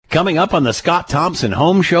Coming up on the Scott Thompson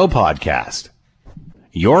Home Show podcast.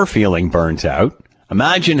 You're feeling burnt out.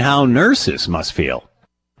 Imagine how nurses must feel.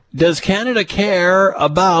 Does Canada care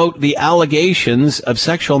about the allegations of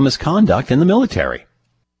sexual misconduct in the military?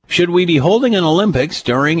 Should we be holding an Olympics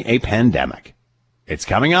during a pandemic? It's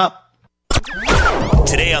coming up.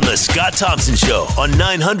 Today on the Scott Thompson Show on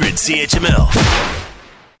 900 CHML.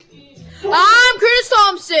 I'm Chris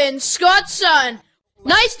Thompson, Scott's son.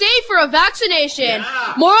 Nice day for a vaccination.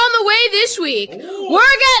 Yeah. More on the way this week. Ooh. We're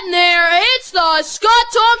getting there. It's the Scott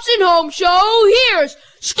Thompson Home Show. Here's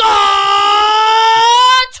Scott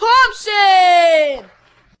Thompson.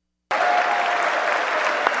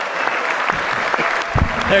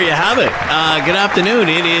 There you have it. Good afternoon.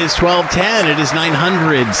 It is 12:10. It is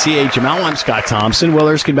 900 CHML. I'm Scott Thompson. Will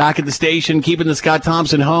Erskine back at the station, keeping the Scott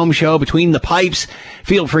Thompson Home Show between the pipes.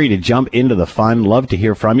 Feel free to jump into the fun. Love to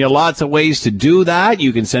hear from you. Lots of ways to do that.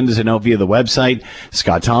 You can send us a note via the website,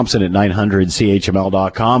 Scott Thompson at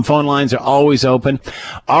 900CHML.com. Phone lines are always open.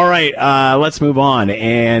 All right, let's move on.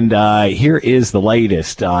 And here is the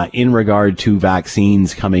latest in regard to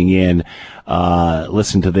vaccines coming in.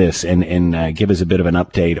 Listen to this and give us a bit of an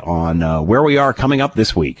update on where we are coming up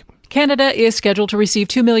this week. Canada is scheduled to receive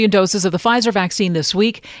 2 million doses of the Pfizer vaccine this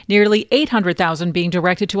week, nearly 800,000 being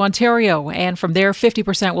directed to Ontario, and from there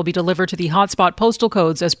 50% will be delivered to the hotspot postal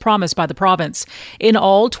codes as promised by the province. In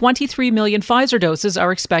all, 23 million Pfizer doses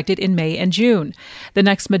are expected in May and June. The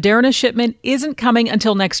next Moderna shipment isn't coming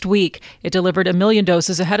until next week. It delivered 1 million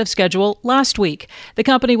doses ahead of schedule last week. The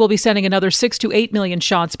company will be sending another 6 to 8 million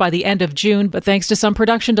shots by the end of June, but thanks to some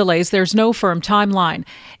production delays, there's no firm timeline.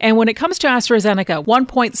 And when it comes to AstraZeneca,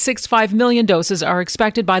 1.65 million doses are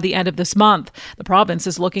expected by the end of this month. The province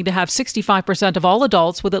is looking to have 65% of all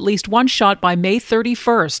adults with at least one shot by May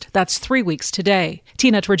 31st. That's 3 weeks today.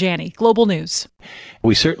 Tina Trajani, Global News.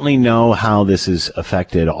 We certainly know how this has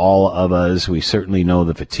affected all of us. We certainly know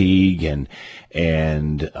the fatigue and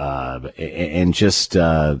just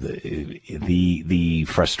the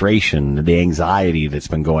frustration, the anxiety that's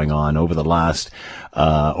been going on over the last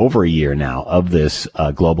over a year now of this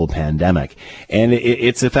global pandemic, and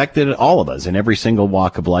it's affected all of us in every single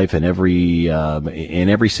walk of life, in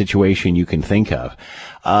every situation you can think of.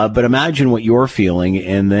 But imagine what you're feeling,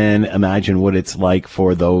 and then imagine what it's like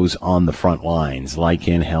for those on the front lines, like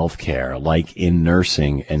in healthcare, like in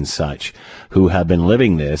nursing and such, who have been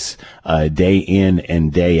living this day in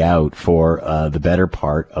and day out for the better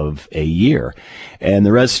part of a year. And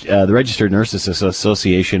the Registered Nurses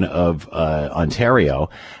Association of Ontario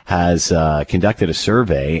has conducted a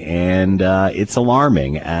survey, and it's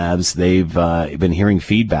alarming as they've been hearing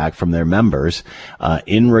feedback from their members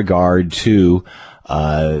in regard to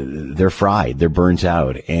they're fried, they're burnt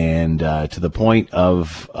out, and to the point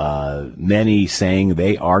of many saying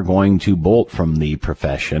they are going to bolt from the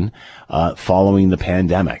profession following the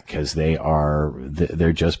pandemic because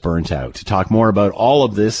they're just burnt out. To talk more about all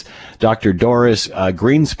of this, Dr. Doris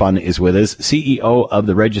Greenspun is with us, CEO of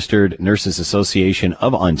the Registered Nurses Association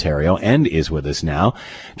of Ontario, and is with us now.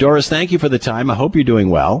 Doris, thank you for the time. I hope you're doing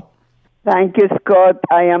well. Thank you, Scott.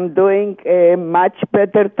 I am doing much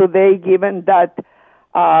better today, given that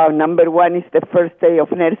number one is the first day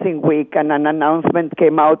of nursing week, and an announcement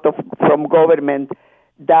came out from government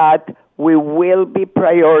that we will be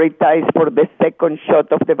prioritized for the second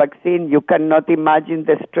shot of the vaccine. You cannot imagine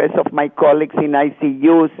the stress of my colleagues in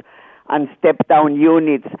ICUs and step-down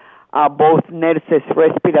units, both nurses,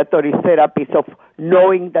 respiratory therapists, of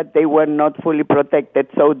knowing that they were not fully protected.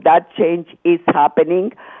 So that change is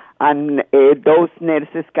happening, and those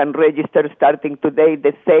nurses can register starting today.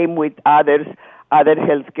 The same with other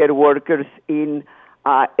healthcare workers in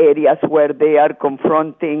areas where they are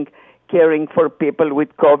confronting caring for people with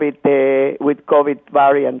COVID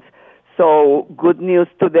variants. So good news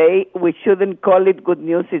today. We shouldn't call it good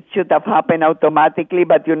news. It should have happened automatically,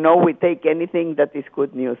 but we take anything that is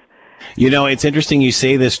good news. It's interesting you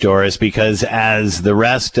say this, Doris, because as the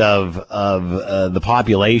rest of the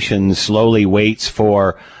population slowly waits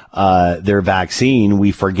for their vaccine,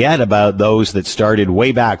 we forget about those that started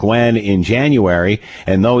way back when in January,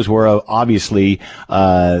 and those were obviously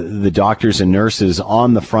the doctors and nurses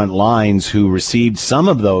on the front lines who received some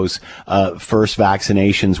of those first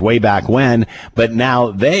vaccinations way back when, but now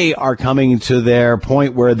they are coming to their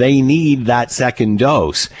point where they need that second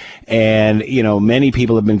dose. And, many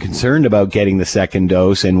people have been concerned about getting the second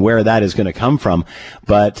dose and where that is going to come from.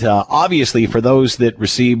 But obviously, for those that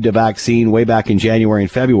received a vaccine way back in January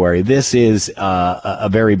and February, this is a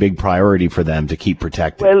very big priority for them to keep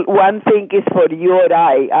protected. Well, one thing is for you or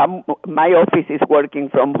I. My office is working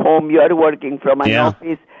from home. You are working from an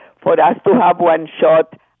office. For us to have one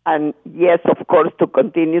shot And yes, of course, to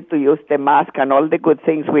continue to use the mask and all the good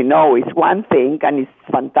things we know is one thing, and it's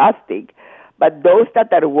fantastic. But those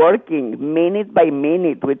that are working minute by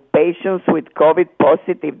minute with patients with COVID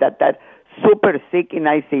positive that are super sick in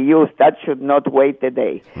ICUs, that should not wait a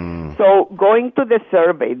day. So going to the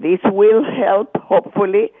survey, this will help,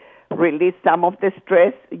 hopefully, release some of the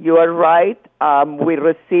stress. You are right. We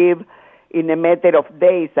receive, in a matter of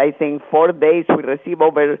days, I think 4 days, we receive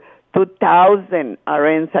over 2,000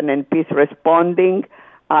 RNs and NPs responding.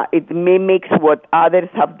 It mimics what others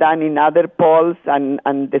have done in other polls and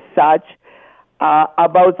the such.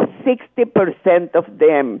 About 60% of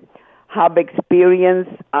them have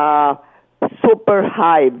experienced super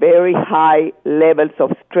high, very high levels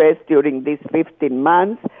of stress during these 15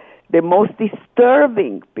 months. The most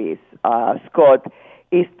disturbing piece, Scott,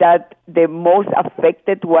 is that the most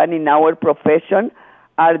affected one in our profession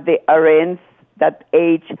are the RNs that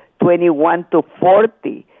age 21 to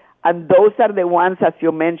 40. And those are the ones, as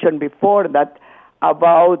you mentioned before, that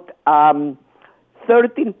about 13%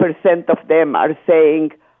 of them are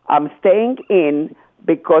saying, I'm staying in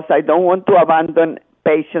because I don't want to abandon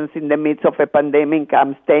patients in the midst of a pandemic.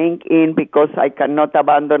 I'm staying in because I cannot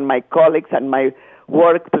abandon my colleagues and my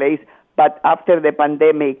workplace. But after the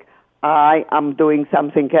pandemic, I am doing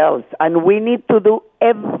something else. And we need to do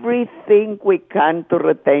everything we can to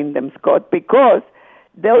retain them, Scott, because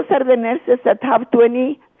those are the nurses that have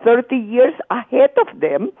 20, 30 years ahead of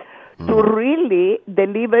them to really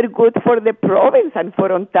deliver good for the province and for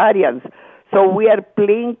Ontarians. So we are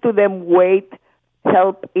pleading to them, wait,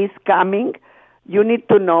 help is coming. You need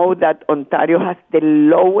to know that Ontario has the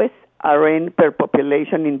lowest RN per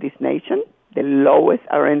population in this nation, the lowest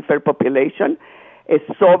RN per population. A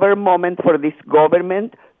sober moment for this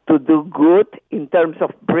government to do good in terms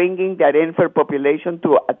of bringing the RN per population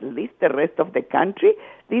to at least the rest of the country.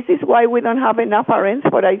 This is why we don't have enough RNs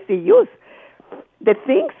for ICUs. The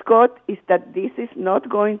thing, Scott, is that this is not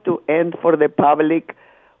going to end for the public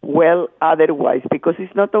well otherwise, because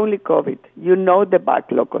it's not only COVID. You know the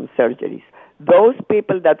backlog on surgeries. Those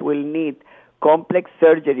people that will need complex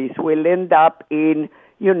surgeries will end up in,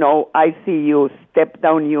 ICUs,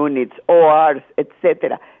 step-down units, ORs,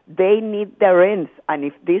 etc. They need the RNs, and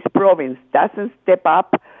if this province doesn't step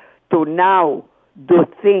up to now do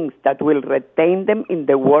things that will retain them in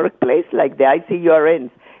the workplace, like the ICU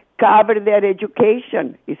RNs, cover their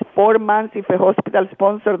education. It's 4 months if a hospital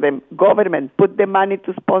sponsors them. Government, put the money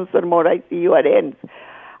to sponsor more ICU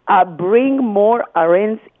RNs. Bring more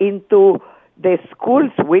RNs into the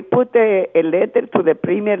schools. We put a letter to the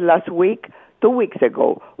Premier last week, 2 weeks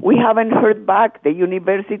ago. We haven't heard back. The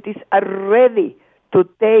universities are ready to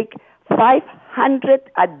take 500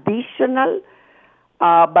 additional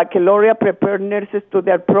baccalaureate prepared nurses to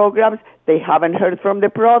their programs. They haven't heard from the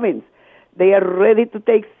province. They are ready to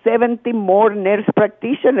take 70 more nurse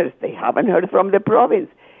practitioners. They haven't heard from the province.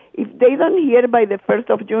 If they don't hear by the 1st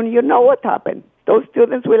of June, you know what happened. Those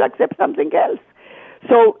students will accept something else.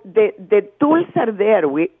 So the tools are there.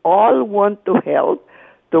 We all want to help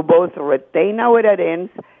to both retain our RNs,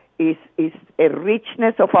 is a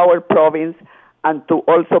richness of our province, and to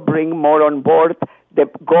also bring more on board. The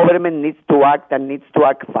government needs to act and needs to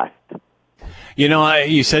act fast.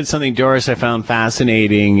 You said something, Doris, I found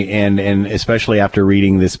fascinating, and especially after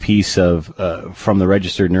reading this piece from the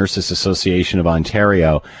Registered Nurses Association of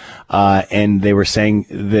Ontario, and they were saying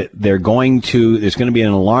that there's going to be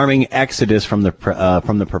an alarming exodus from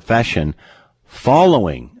the profession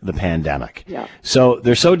following the pandemic. Yeah. So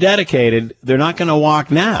they're so dedicated, they're not going to walk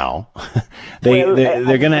now.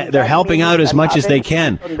 They're helping out as much as they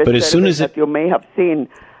can. But as soon as that you may have seen,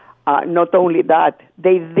 not only that,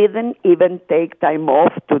 they didn't even take time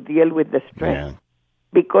off to deal with the stress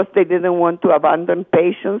because they didn't want to abandon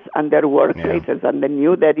patients and their workplaces, and they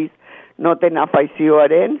knew there is not enough ICU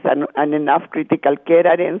RNs and enough critical care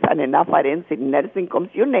RNs and enough RNs in nursing homes,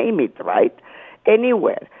 you name it, right?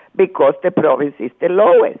 Anywhere, because the province is the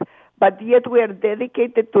lowest. But yet we are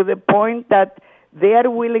dedicated to the point that they are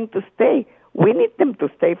willing to stay. We need them to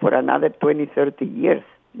stay for another 20, 30 years.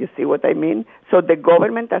 You see what I mean? So the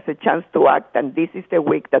government has a chance to act, and this is the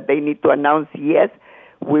week that they need to announce, yes,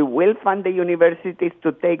 we will fund the universities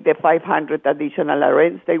to take the 500 additional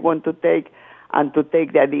RNs they want to take and to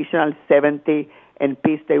take the additional 70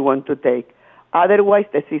 NPs they want to take. Otherwise,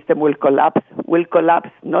 the system will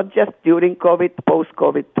collapse not just during COVID,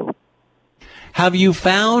 post-COVID too. Have you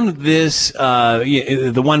found this,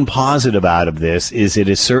 the one positive out of this is it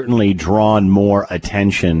has certainly drawn more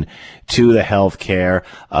attention to the healthcare,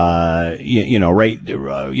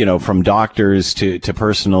 from doctors to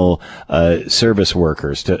personal service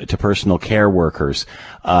workers, to personal care workers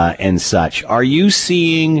and such. Are you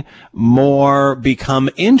seeing more become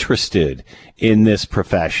interested in this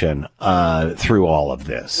profession through all of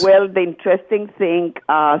this? Well, the interesting thing,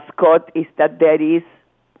 Scott, is that there is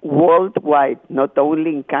worldwide, not only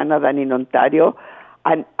in Canada and in Ontario,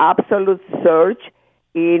 an absolute surge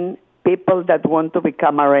in people that want to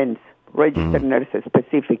become RNs, registered nurses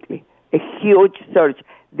specifically. A huge surge.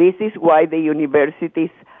 This is why the universities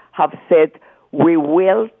have said we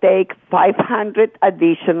will take 500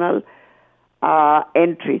 additional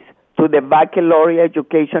entries to the baccalaureate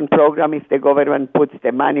education program if the government puts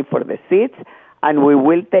the money for the seats, and we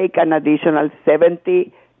will take an additional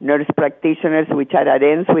 70 nurse practitioners, which are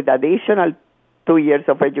RNs with additional 2 years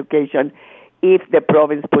of education, if the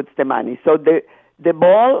province puts the money. So the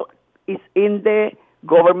ball is in the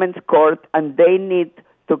government's court, and they need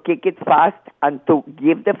to kick it fast and to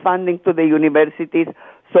give the funding to the universities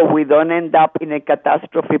so we don't end up in a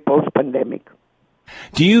catastrophe post-pandemic.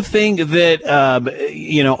 Do you think that,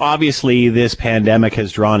 obviously this pandemic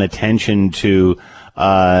has drawn attention to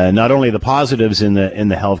not only the positives in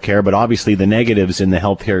the healthcare, but obviously the negatives in the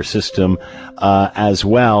healthcare system as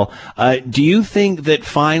well. Do you think that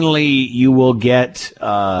finally you will get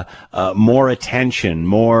more attention,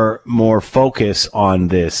 more focus on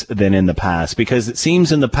this than in the past? Because it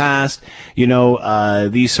seems in the past,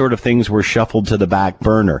 these sort of things were shuffled to the back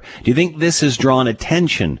burner. Do you think this has drawn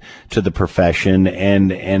attention to the profession,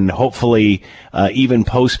 and hopefully even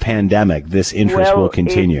post-pandemic this interest will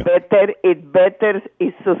continue? It better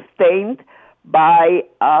is sustained by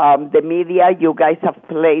the media. You guys have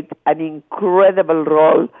played an incredible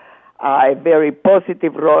role, a very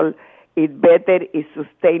positive role. It better is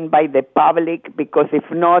sustained by the public, because if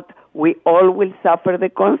not, we all will suffer the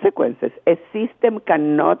consequences. A system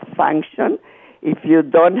cannot function if you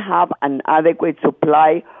don't have an adequate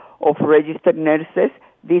supply of registered nurses.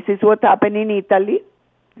 This is what happened in Italy.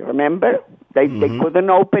 You remember? They couldn't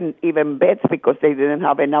open even beds because they didn't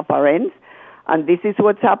have enough RNs. And this is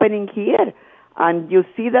what's happening here. And you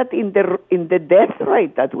see that in the death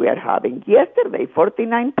rate that we are having. Yesterday,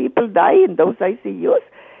 49 people died in those ICUs.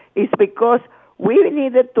 It's because we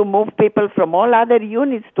needed to move people from all other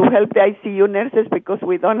units to help the ICU nurses because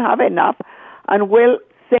we don't have enough. And we'll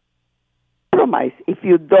say compromise. If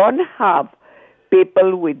you don't have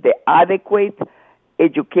people with the adequate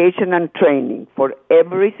education and training for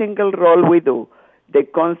every single role we do, the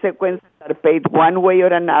consequences are paid one way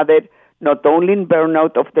or another, not only in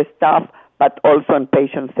burnout of the staff, but also in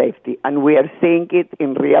patient safety. And we are seeing it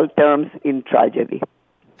in real terms in tragedy.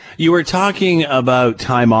 You were talking about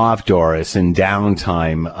time off, Doris, and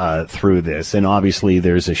downtime through this, and obviously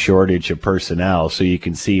there's a shortage of personnel, so you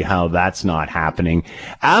can see how that's not happening.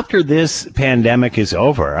 After this pandemic is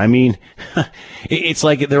over, I mean, it's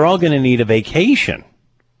like they're all going to need a vacation.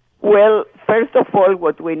 Well, first of all,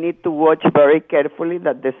 what we need to watch very carefully,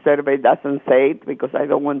 that the survey doesn't say it because I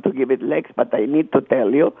don't want to give it legs, but I need to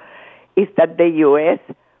tell you, is that the U.S.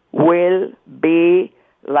 will be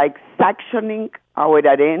like suctioning our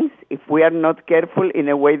RNs if we are not careful in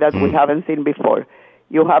a way that we haven't seen before.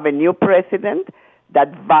 You have a new president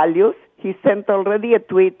that values. He sent already a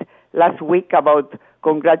tweet last week about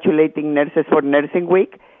congratulating nurses for Nursing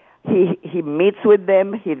Week. He meets with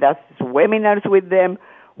them. He does webinars with them.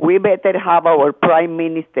 We better have our prime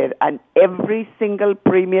minister and every single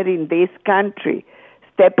premier in this country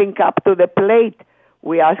stepping up to the plate.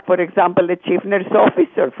 We ask, for example, the chief nurse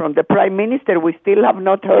officer from the prime minister. We still have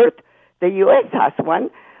not heard. The U.S. has one.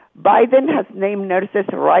 Biden has named nurses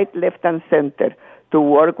right, left, and center to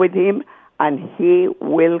work with him, and he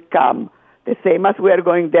will come. The same as we are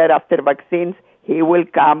going there after vaccines, he will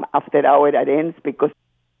come after our RNs because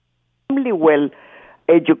extremely well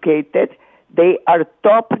educated. They are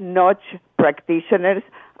top-notch practitioners,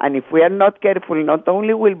 and if we are not careful, not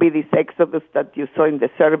only will be this exodus that you saw in the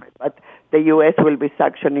survey, but the U.S. will be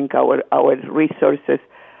suctioning our resources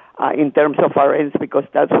in terms of RNs because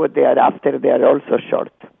that's what they are after. They are also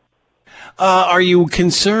short. Are you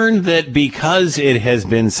concerned that because it has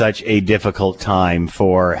been such a difficult time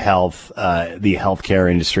for the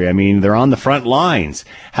healthcare industry, I mean, they're on the front lines,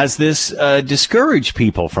 has this discouraged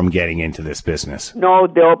people from getting into this business? No,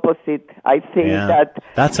 the opposite. I think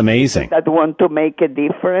that's amazing. That want to make a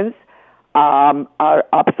difference are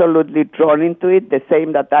absolutely drawn into it, the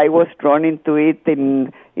same that I was drawn into it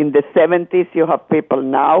in the 70s. You have people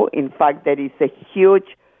now. In fact, there is a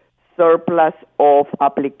huge surplus of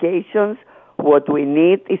applications What we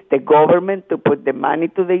need is the government to put the money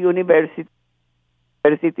to the university.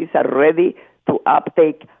 Universities are ready to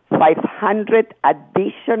uptake 500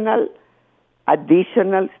 additional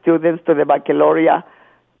students to the baccalaureate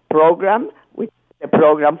program, which is a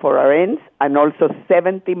program for RNs, and also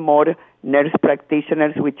 70 more nurse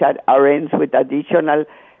practitioners, which are RNs with additional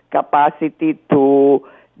capacity to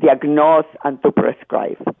diagnose and to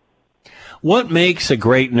prescribe. What makes a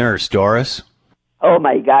great nurse, Doris? Oh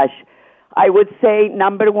my gosh. I would say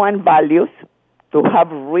number one, values, to have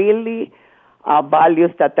really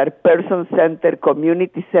values that are person-centered,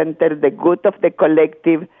 community-centered, the good of the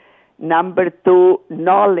collective. Number two,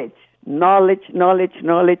 knowledge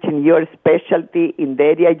in your specialty, in the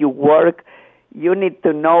area you work. You need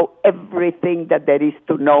to know everything that there is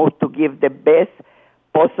to know to give the best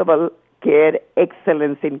possible care,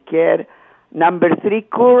 excellence in care. Number three,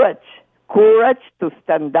 courage to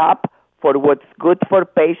stand up for what's good for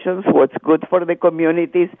patients, what's good for the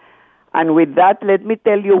communities. And with that, let me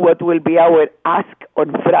tell you what will be our ask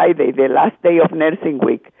on Friday, the last day of Nursing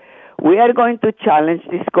Week. We are going to challenge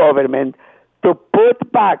this government to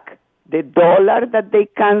put back the dollar that they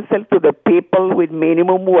canceled to the people with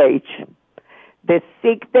minimum wage, the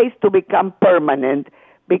sick days to become permanent,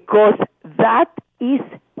 because that is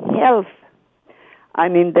health.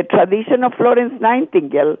 And in the tradition of Florence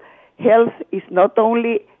Nightingale, health is not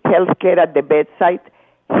only health care at the bedside,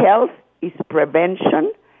 health is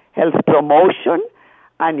prevention, health promotion,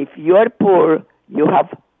 and if you are poor, you have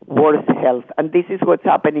worse health. And this is what's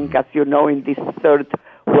happening, as you know, in this third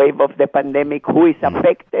wave of the pandemic. Who is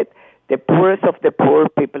affected? The poorest of the poor,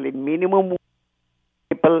 people in minimum wage,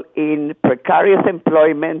 people in precarious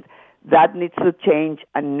employment. That needs to change,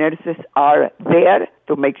 and nurses are there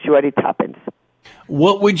to make sure it happens.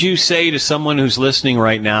 What would you say to someone who's listening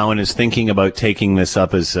right now and is thinking about taking this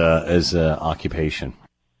up as a occupation?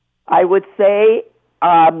 I would say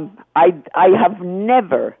I have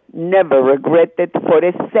never regretted for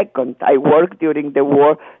a second. I worked during the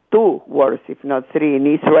war, 2 wars, if not 3, in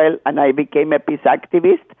Israel, and I became a peace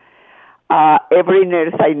activist. Every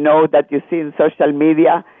nurse I know that you see in social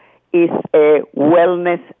media is a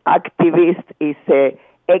wellness activist, is a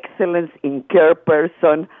excellence in care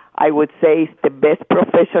person. I would say it's the best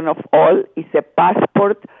profession of all. It's a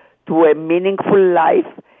passport to a meaningful life.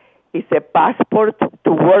 It's a passport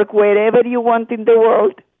to work wherever you want in the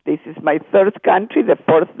world. This is my third country, the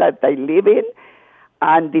fourth that I live in,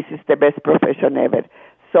 and this is the best profession ever.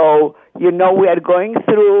 So, you know, we are going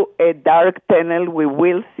through a dark tunnel. We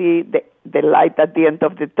will see the light at the end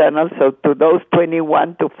of the tunnel. So to those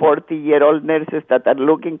 21 to 40-year-old nurses that are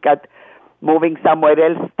looking at moving somewhere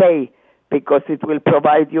else, stay, because it will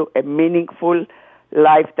provide you a meaningful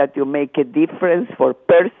life that you make a difference for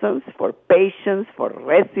persons, for patients, for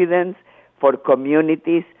residents, for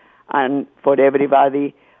communities, and for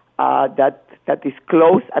everybody that is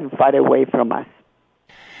close and far away from us.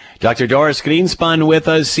 Dr. Doris Greenspun with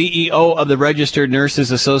us, CEO of the Registered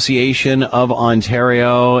Nurses Association of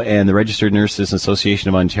Ontario, and the Registered Nurses Association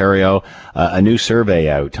of Ontario, a new survey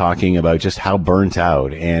out talking about just how burnt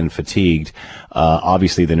out and fatigued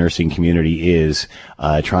obviously the nursing community is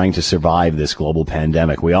trying to survive this global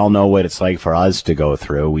pandemic. We all know what it's like for us to go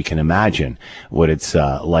through. We can imagine what it's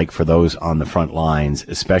like for those on the front lines,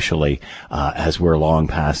 especially as we're long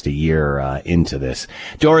past a year into this.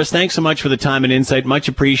 Doris, thanks so much for the time and insight. Much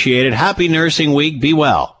appreciated. Happy Nursing Week. Be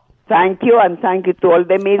well. Thank you, and thank you to all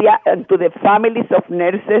the media and to the families of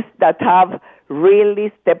nurses that have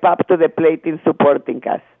really stepped up to the plate in supporting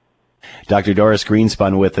us. Dr. Doris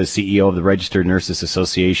Greenspun with us, CEO of the Registered Nurses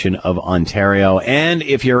Association of Ontario. And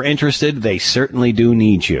if you're interested, they certainly do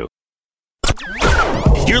need you.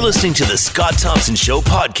 You're listening to the Scott Thompson Show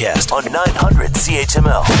podcast on 900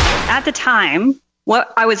 CHML. At the time,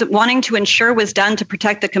 what I was wanting to ensure was done to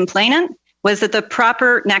protect the complainant was that the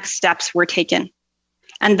proper next steps were taken.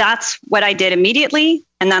 And that's what I did immediately,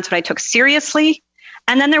 and that's what I took seriously.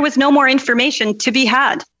 And then there was no more information to be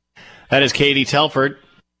had. That is Katie Telford,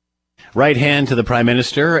 right hand to the Prime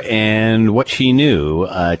Minister, and what she knew,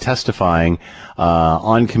 testifying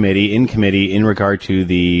in committee in regard to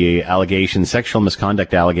the allegations, sexual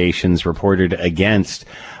misconduct allegations reported against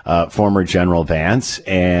former General Vance.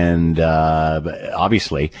 And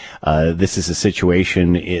obviously, this is a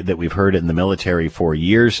situation that we've heard in the military for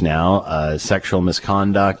years now. Sexual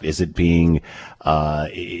misconduct, is it being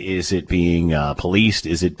policed?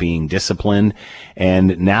 Is it being disciplined?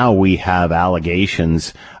 And now we have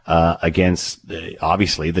allegations against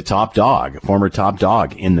obviously the top dog, former top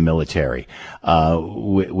dog in the military,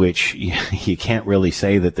 which you can't really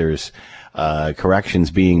say that there's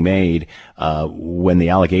corrections being made when the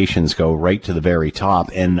allegations go right to the very top.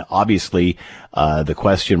 And obviously, the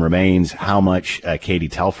question remains how much Katie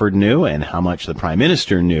Telford knew and how much the Prime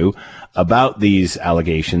Minister knew about these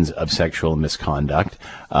allegations of sexual misconduct,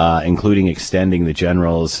 including extending the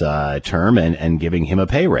General's term and giving him a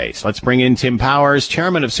pay raise. Let's bring in Tim Powers,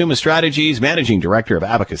 Chairman of Summa Strategies, Managing Director of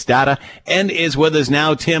Abacus Data, and is with us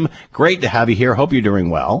now. Tim, great to have you here. Hope you're doing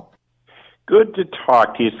well. Good to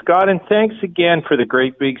talk to you, Scott, and thanks again for the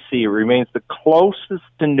Great Big Sea. It remains the closest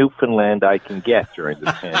to Newfoundland I can get during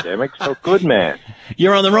this pandemic, so good man.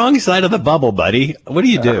 You're on the wrong side of the bubble, buddy. What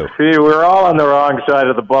do you do? We're all on the wrong side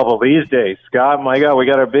of the bubble these days, Scott. My God, we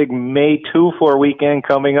got our big May 2-4 weekend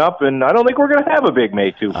coming up, and I don't think we're going to have a big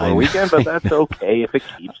May 2-4 weekend, but that's okay if it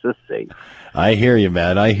keeps us safe. I hear you,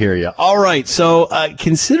 man. I hear you. All right. So,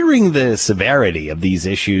 considering the severity of these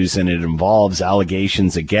issues, and it involves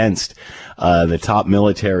allegations against the top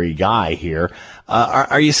military guy here,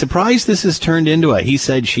 are you surprised this has turned into a he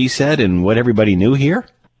said, she said, and what everybody knew here?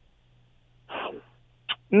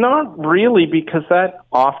 Not really, because that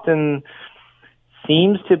often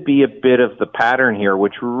seems to be a bit of the pattern here,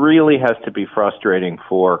 which really has to be frustrating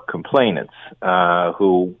for complainants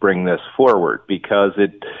who bring this forward, because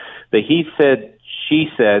the he said, she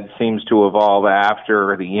said seems to evolve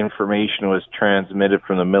after the information was transmitted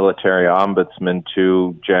from the military ombudsman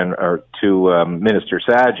to Minister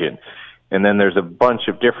Sajjan. And then there's a bunch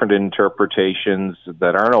of different interpretations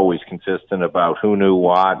that aren't always consistent about who knew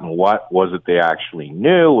what and what was it they actually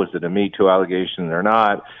knew. Was it a Me Too allegation or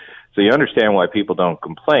not? So you understand why people don't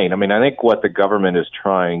complain. I mean, I think what the government is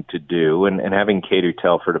trying to do, and having Katie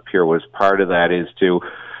Telford appear was part of that, is to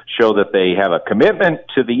show that they have a commitment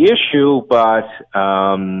to the issue, but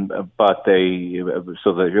they,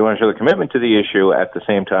 so that if you want to show the commitment to the issue, at the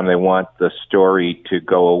same time they want the story to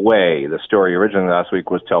go away. The story originally last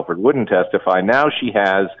week was Telford wouldn't testify. Now she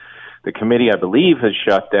has, the committee, I believe, has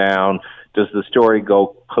shut down. Does the story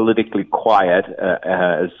go politically quiet,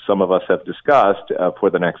 as some of us have discussed, for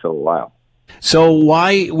the next little while? So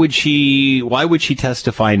why would she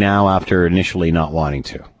testify now after initially not wanting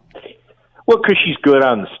to? Well, because she's good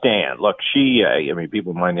on the stand. Look,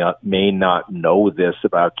 people may not know this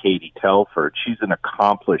about Katie Telford. She's an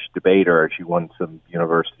accomplished debater. She won some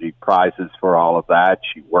university prizes for all of that.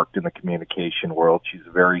 She worked in the communication world. She's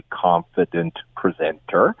a very confident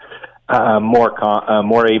presenter,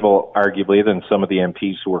 more able, arguably, than some of the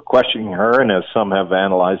MPs who were questioning her. And as some have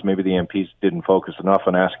analyzed, maybe the MPs didn't focus enough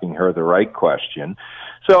on asking her the right question.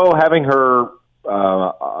 So having her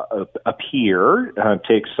appear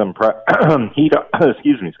takes some heat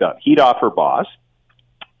off her boss.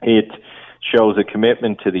 It shows a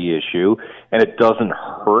commitment to the issue, and it doesn't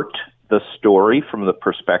hurt the story from the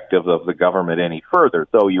perspective of the government any further.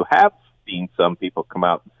 Though you have seen some people come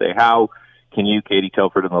out and say, how can you, Katie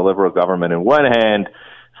Telford, and the Liberal government, in one hand,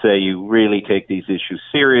 say you really take these issues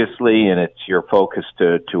seriously and it's your focus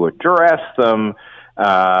to address them?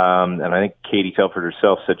 And I think Katie Telford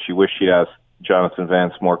herself said she wished she'd asked Jonathan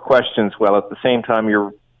Vance more questions. Well, at the same time,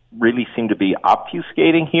 you really seem to be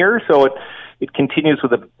obfuscating here. So it continues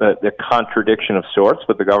with a contradiction of sorts,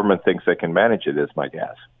 but the government thinks they can manage it, is my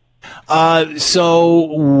guess.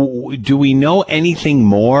 So do we know anything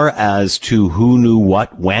more as to who knew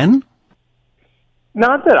what when?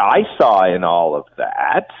 Not that I saw in all of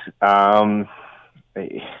that.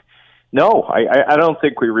 No, I don't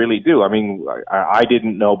think we really do. I mean, I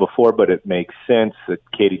didn't know before, but it makes sense that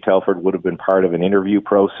Katie Telford would have been part of an interview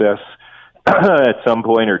process at some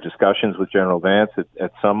point, or discussions with General Vance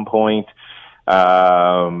at some point.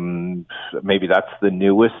 Maybe that's the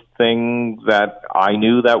newest thing that I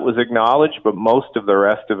knew that was acknowledged, but most of the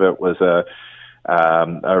rest of it was a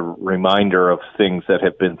reminder of things that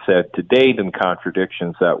have been said to date and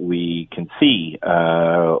contradictions that we can see,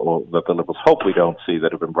 or that the Liberals hope we don't see,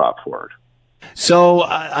 that have been brought forward. So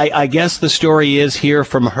I guess the story is here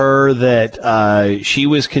from her that she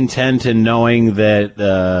was content in knowing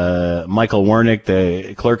that Michael Wernick,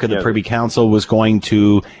 the clerk of the Privy Council, was going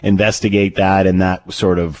to investigate that, and that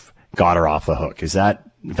sort of got her off the hook. Is that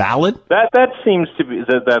valid? That seems to be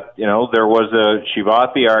that there was she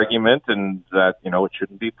bought the argument, and that it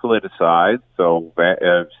shouldn't be politicized. So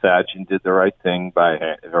Sajjan did the right thing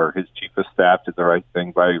or his chief of staff did the right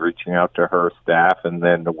thing by reaching out to her staff, and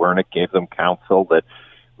then Wernick gave them counsel that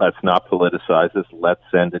let's not politicize this. Let's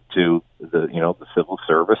send it to the civil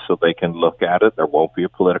service so they can look at it. There won't be a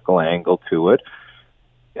political angle to it.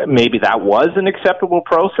 Maybe that was an acceptable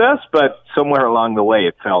process, but somewhere along the way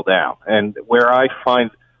it fell down. And where I find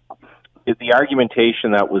the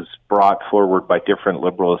argumentation that was brought forward by different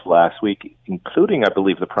Liberals last week, including, I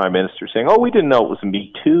believe, the Prime Minister, saying, "Oh, we didn't know it was a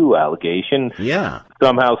Me Too allegation,"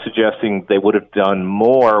 somehow suggesting they would have done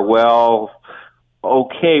more. Well,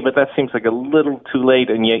 okay, but that seems like a little too late,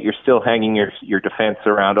 and yet you're still hanging your defense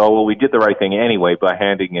around, "Oh, well, we did the right thing anyway by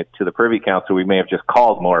handing it to the Privy Council. We may have just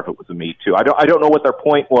called more if it was a Me Too." I don't know what their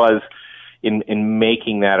point was in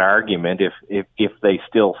making that argument, if they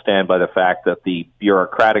still stand by the fact that the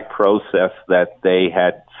bureaucratic process that they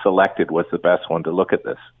had selected was the best one to look at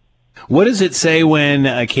this. What does it say when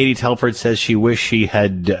Katie Telford says she wished she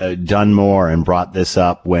had done more and brought this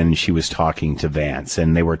up when she was talking to Vance,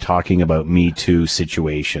 and they were talking about Me Too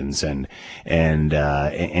situations and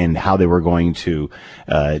how they were going to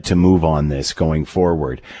move on this going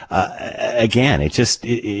forward? Again,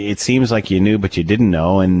 it seems like you knew but you didn't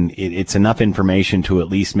know, and it's enough information to at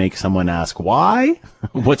least make someone ask why,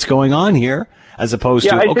 what's going on here, as opposed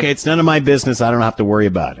to okay, it's none of my business, I don't have to worry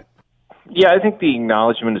about it. Yeah, I think the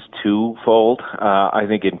acknowledgement is twofold. I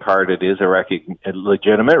think in part it is a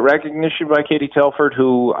legitimate recognition by Katie Telford,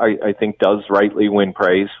 who I think does rightly win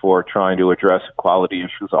praise for trying to address equality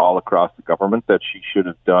issues all across the government, that she should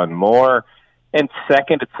have done more. And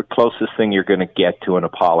second, it's the closest thing you're going to get to an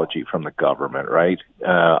apology from the government, right?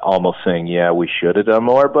 Almost saying, yeah, we should have done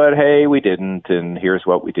more, but hey, we didn't, and here's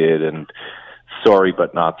what we did, and sorry,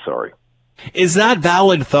 but not sorry. Is that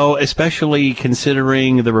valid, though, especially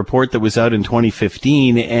considering the report that was out in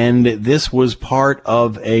 2015, and this was part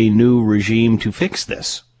of a new regime to fix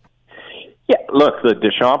this? Yeah, look, the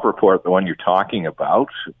Deschamps report, the one you're talking about,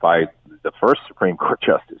 by the first Supreme Court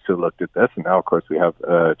justice who looked at this, and now, of course, we have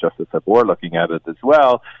Justice Abor looking at it as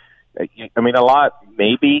well. I mean,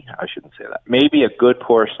 maybe a good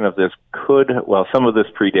portion of this some of this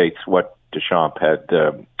predates what Deschamps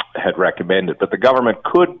had recommended, but the government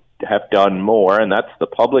could have done more, and that's the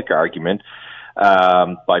public argument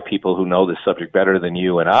by people who know this subject better than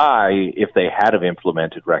you and I, if they had have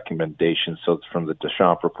implemented recommendations. So it's from the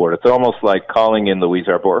Deschamps report. It's almost like calling in Louise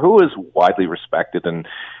Arbour, who is widely respected and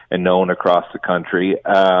known across the country.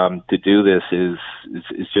 To do this is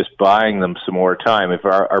just buying them some more time. If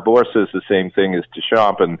Arbour says the same thing as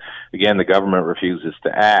Deschamps, and again the government refuses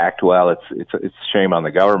to act, well, it's shame on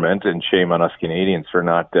the government and shame on us Canadians for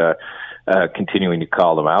not continuing to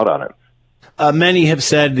call them out on it. Many have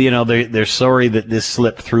said, they're sorry that this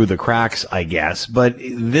slipped through the cracks, I guess, but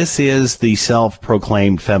this is the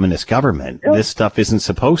self-proclaimed feminist government. Yep. This stuff isn't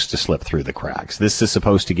supposed to slip through the cracks. This is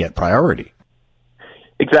supposed to get priority.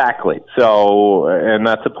 Exactly. So, and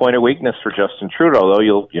that's a point of weakness for Justin Trudeau,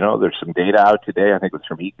 though there's some data out today, I think it was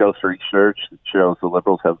from Ecos Research, that shows the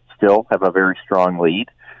Liberals still have a very strong lead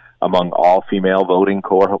among all female voting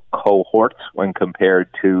cohorts when compared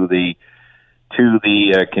to the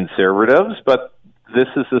Conservatives, but this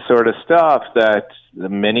is the sort of stuff that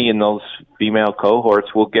many in those female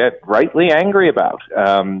cohorts will get rightly angry about.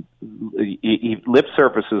 Lip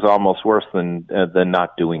service is almost worse than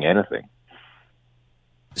not doing anything.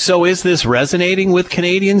 So is this resonating with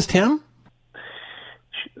Canadians, Tim?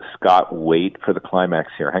 Scott, wait for the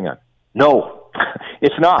climax here. Hang on. No,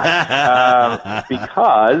 it's not.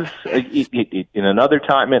 Because in another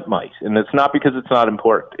time it might. And it's not because it's not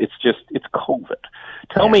important. It's COVID.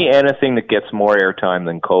 Tell me anything that gets more airtime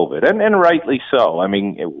than COVID. And rightly so. I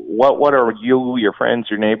mean, what are you, your friends,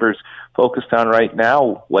 your neighbors focused on right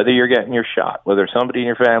now? Whether you're getting your shot, whether somebody in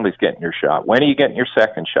your family's getting your shot. When are you getting your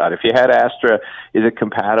second shot? If you had Astra, is it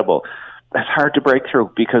compatible? That's hard to break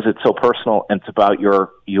through because it's so personal and it's about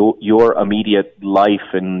your immediate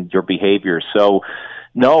life and your behavior. So,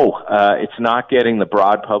 no, it's not getting the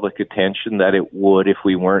broad public attention that it would if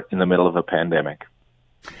we weren't in the middle of a pandemic.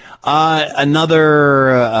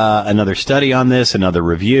 Another study on this, another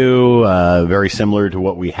review, very similar to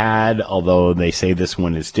what we had, although they say this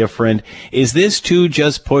one is different. Is this to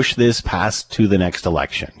just push this past to the next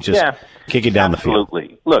election? Kick it down the field.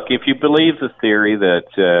 Absolutely. Look, if you believe the theory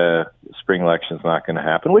that spring election is not going to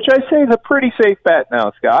happen, which I say is a pretty safe bet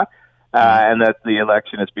now, Scott, and that the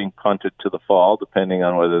election is being punted to the fall, depending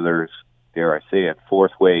on whether there's, dare I say it,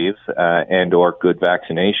 fourth waves and or good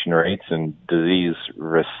vaccination rates and disease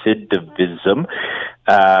recidivism.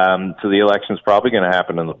 So the election is probably going to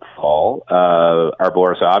happen in the fall.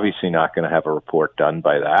 Arbour is obviously not going to have a report done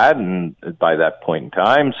by that point in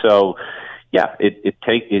time. So, yeah, when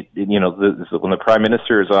the Prime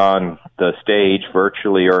Minister is on the stage,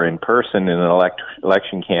 virtually or in person, in an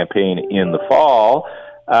election campaign in the fall,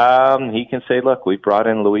 he can say, look, we brought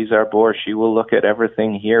in Louise Arbour. She will look at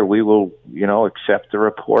everything here. We will, accept the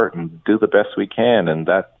report and do the best we can. And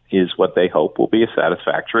that is what they hope will be a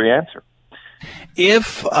satisfactory answer.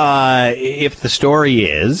 If the story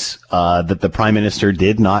is that the Prime Minister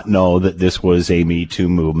did not know that this was a Me Too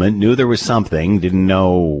movement, knew there was something, didn't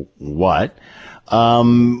know what,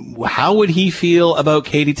 how would he feel about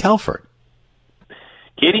Katie Telford?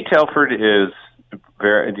 Katie Telford is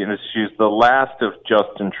she's the last of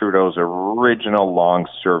Justin Trudeau's original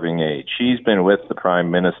long-serving age. She's been with the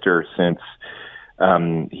Prime Minister since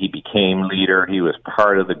he became leader. He was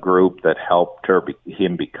part of the group that helped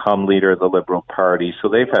him become leader of the Liberal Party. So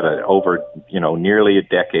they've had nearly a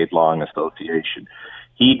decade-long association.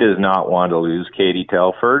 He does not want to lose Katie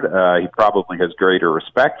Telford. He probably has greater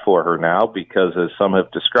respect for her now because, as some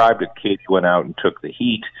have described it, Katie went out and took the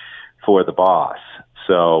heat for the boss.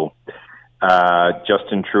 So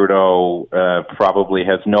Justin Trudeau probably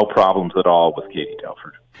has no problems at all with Katie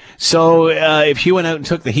Telford. So if he went out and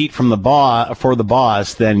took the heat from for the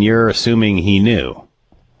boss, then you're assuming he knew.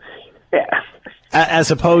 Yeah.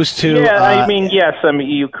 As opposed to... Yeah, yes.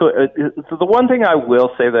 You could. The one thing I will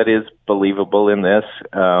say that is believable in this,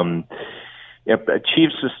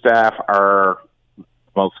 chiefs of staff are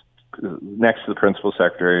next to the principal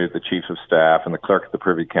secretary, the chief of staff, and the clerk of the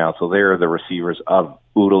Privy Council. They are the receivers of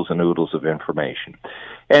oodles and oodles of information.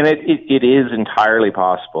 And it is entirely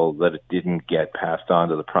possible that it didn't get passed on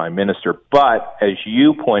to the Prime Minister. But, as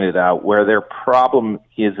you pointed out, where their problem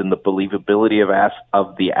is in the believability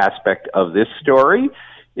of the aspect of this story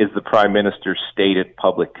is the Prime Minister's stated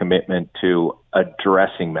public commitment to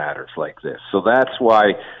addressing matters like this. So that's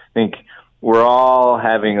why I think we're all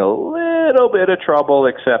having a little bit of trouble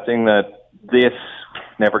accepting that this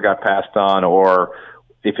never got passed on, or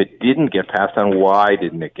if it didn't get passed on, why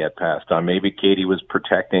didn't it get passed on? Maybe Katie was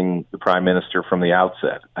protecting the Prime Minister from the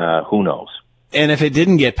outset. Who knows? And if it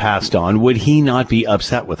didn't get passed on, would he not be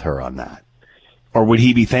upset with her on that? Or would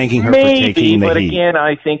he be thanking her for taking the heat? But again,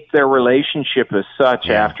 I think their relationship is such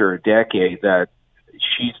after a decade that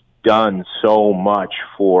she's done so much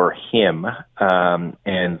for him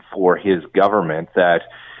and for his government that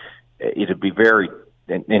it'd be very,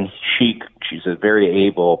 and she's a very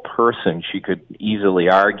able person. She could easily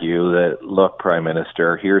argue that, look, Prime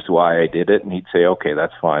Minister, here's why I did it, and he'd say, okay,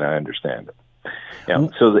 that's fine, I understand it.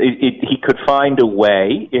 So he could find a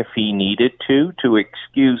way, if he needed to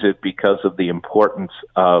excuse it because of the importance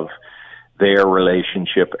of their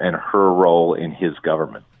relationship and her role in his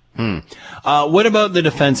government. What about the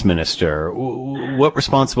defense minister? What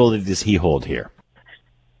responsibility does he hold here?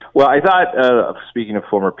 Well, I thought, speaking of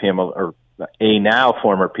former PMO, or a now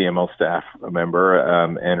former PMO staff member,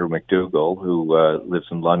 Andrew McDougall, who lives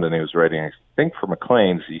in London, he was writing, I think, for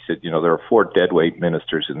Maclean's. He said, there are 4 deadweight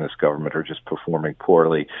ministers in this government who are just performing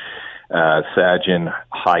poorly. Sajjan,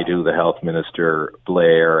 Haidu, the health minister,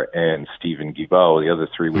 Blair, and Stephen Guilbeault. The other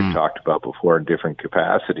 3 we've talked about before in different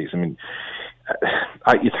capacities.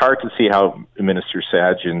 It's hard to see how Minister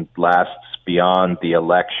Sajjan lasts beyond the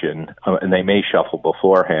election, and they may shuffle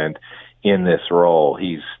beforehand in this role.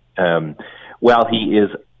 He's while he's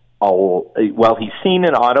seen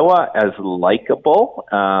in Ottawa as likable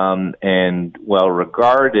and well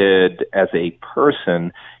regarded as a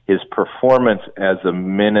person, his performance as a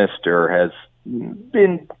minister has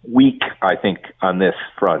been weak, I think, on this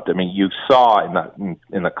front. You saw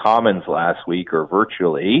in the Commons last week, or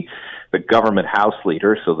virtually, the government house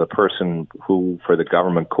leader, so the person who for the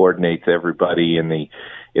government coordinates everybody in the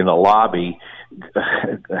lobby,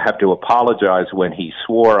 have to apologize when he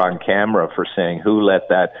swore on camera for saying, who let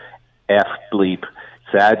that F bleep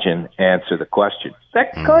Sajjan answer the question.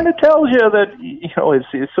 That kind of tells you that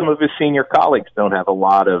some of his senior colleagues don't have a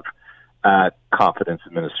lot of confidence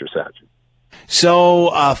in Minister Sajjan.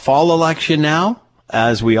 So, fall election now,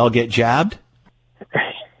 as we all get jabbed?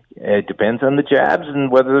 It depends on the jabs and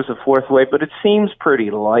whether there's a fourth wave, but it seems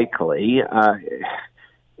pretty likely.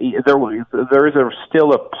 There is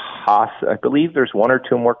still I believe there's 1 or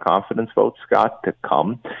 2 more confidence votes, Scott, to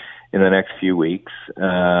come in the next few weeks.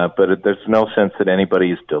 But there's no sense that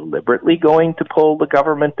anybody is deliberately going to pull the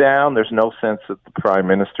government down. There's no sense that the Prime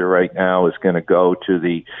Minister right now is going to go to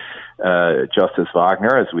the Justice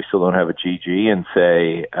Wagner, as we still don't have a GG, and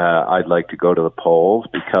say, I'd like to go to the polls,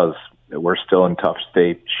 because we're still in tough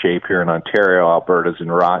shape here in Ontario. Alberta's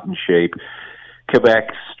in rotten shape.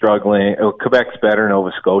 Quebec's struggling. Quebec's better.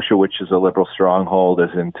 Nova Scotia, which is a Liberal stronghold, is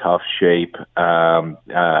in tough shape. There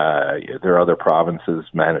are other provinces.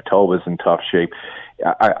 Manitoba's in tough shape.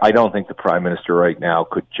 I don't think the Prime Minister right now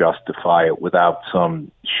could justify it without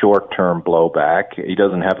some short-term blowback. He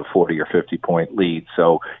doesn't have a 40 or 50-point lead,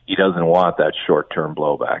 so he doesn't want that short-term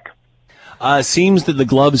blowback. Seems that the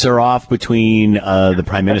gloves are off between the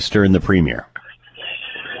Prime Minister and the Premier.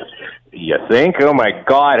 You think? Oh my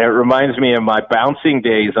God! It reminds me of my bouncing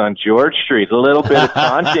days on George Street. A little bit of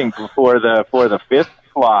taunting before the fifth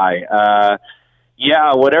fly.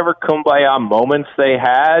 Yeah, whatever kumbaya moments they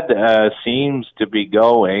had seems to be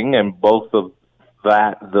going, and both of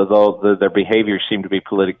that, their behavior seemed to be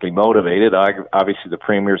politically motivated. Obviously, the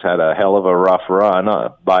Premier's had a hell of a rough run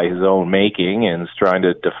by his own making, and is trying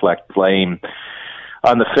to deflect blame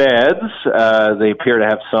on the feds. They appear to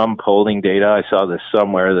have some polling data. I saw this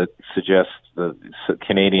somewhere that suggests the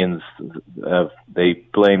Canadians, they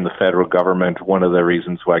blame the federal government. One of the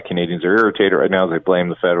reasons why Canadians are irritated right now is they blame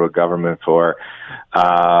the federal government for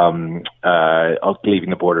leaving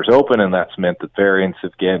the borders open, and that's meant that variants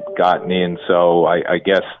have gotten in. So I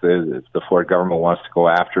guess the Ford government wants to go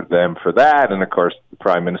after them for that. And of course, the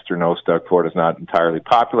Prime Minister knows Doug Ford is not entirely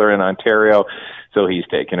popular in Ontario, so he's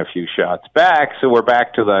taken a few shots back. So we're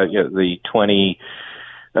back to the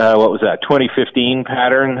 2015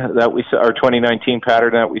 pattern that we saw, or 2019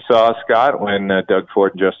 pattern that we saw, Scott, when Doug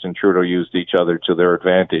Ford and Justin Trudeau used each other to their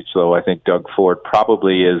advantage. So I think Doug Ford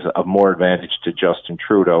probably is of more advantage to Justin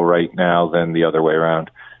Trudeau right now than the other way around.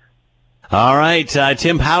 All right.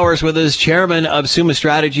 Tim Powers with us, chairman of Summa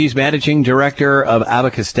Strategies, managing director of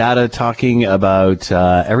Abacus Data, talking about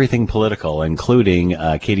everything political, including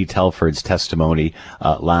Katie Telford's testimony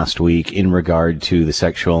last week in regard to the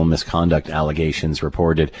sexual misconduct allegations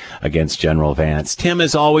reported against General Vance. Tim,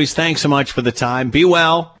 as always, thanks so much for the time. Be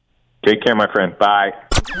well. Take care, my friend. Bye.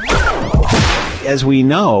 As we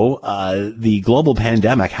know, the global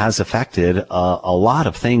pandemic has affected a lot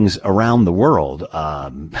of things around the world.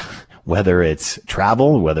 Whether it's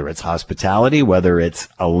travel, whether it's hospitality, whether it's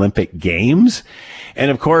Olympic Games. And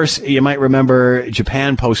of course, you might remember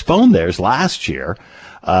Japan postponed theirs last year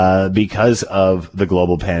because of the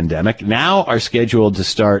global pandemic. Now are scheduled to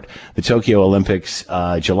start the Tokyo Olympics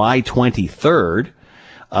July 23rd.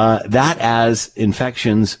 That as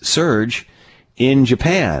infections surge in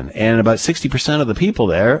Japan. And about 60% of the people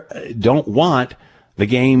there don't want the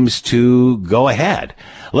games to go ahead.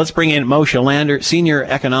 Let's bring in Moshe Lander, senior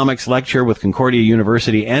economics lecturer with Concordia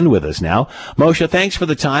University, and with us now. Moshe, thanks for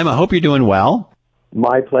the time. I hope you're doing well.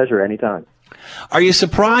 My pleasure, anytime. Are you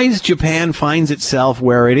surprised Japan finds itself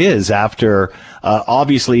where it is after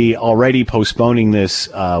obviously already postponing this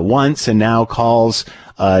once and now calls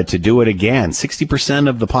to do it again? 60%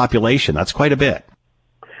 of the population, that's quite a bit.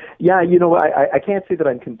 Yeah, I can't say that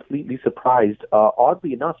I'm completely surprised.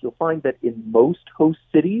 Oddly enough, you'll find that in most host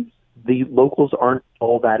cities, the locals aren't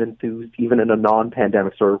all that enthused, even in a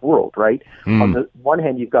non-pandemic sort of world, right? On the one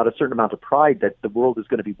hand, you've got a certain amount of pride that the world is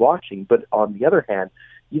going to be watching, but on the other hand,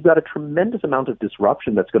 you've got a tremendous amount of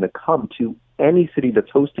disruption that's going to come to any city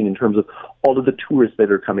that's hosting in terms of all of the tourists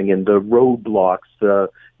that are coming in, the roadblocks, the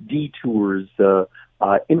detours,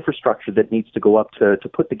 infrastructure that needs to go up to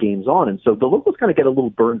put the games on. And so the locals kind of get a little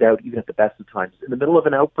burned out even at the best of times. In the middle of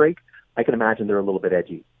an outbreak, I can imagine they're a little bit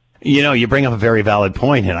edgy. You bring up a very valid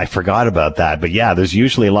point, and I forgot about that. But yeah, there's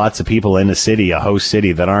usually lots of people in a city, a host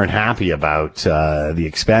city, that aren't happy about the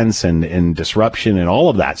expense and disruption and all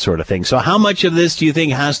of that sort of thing. So how much of this do you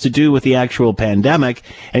think has to do with the actual pandemic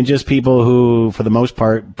and just people who, for the most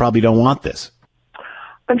part, probably don't want this?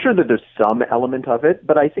 I'm sure that there's some element of it,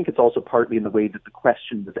 but I think it's also partly in the way that the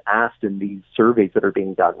question was asked in these surveys that are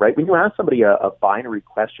being done, right? When you ask somebody a binary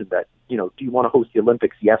question that, do you want to host the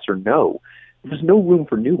Olympics, yes or no, there's no room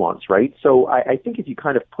for nuance, right? So I think if you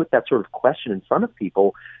kind of put that sort of question in front of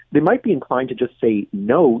people, they might be inclined to just say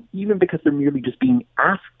no, even because they're merely just being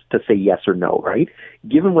asked to say yes or no, right?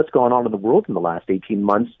 Given what's gone on in the world in the last 18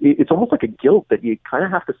 months, it's almost like a guilt that you kind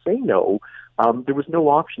of have to say no. There was no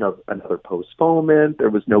option of another postponement.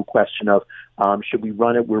 There was no question of should we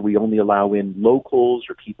run it where we only allow in locals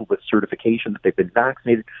or people with certification that they've been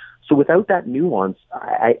vaccinated. So without that nuance,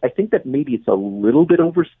 I think that maybe it's a little bit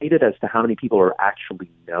overstated as to how many people are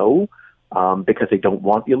actually no because they don't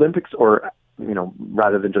want the Olympics, or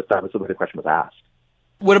rather than just that was the way the question was asked.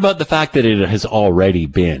 What about the fact that it has already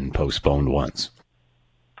been postponed once?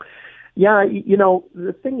 Yeah,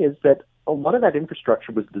 the thing is that a lot of that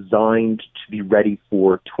infrastructure was designed to be ready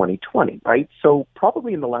for 2020, right? So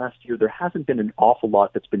probably in the last year, there hasn't been an awful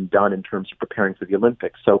lot that's been done in terms of preparing for the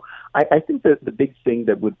Olympics. So I think that the big thing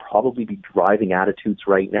that would probably be driving attitudes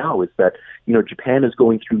right now is that, Japan is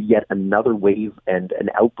going through yet another wave and an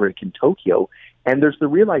outbreak in Tokyo. And there's the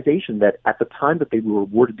realization that at the time that they were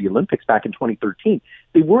awarded the Olympics back in 2013,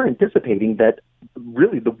 they were anticipating that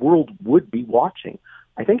really the world would be watching.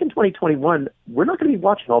 I think in 2021, we're not going to be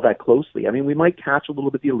watching all that closely. I mean, we might catch a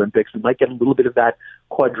little bit of the Olympics. We might get a little bit of that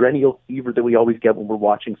quadrennial fever that we always get when we're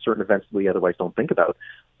watching certain events that we otherwise don't think about.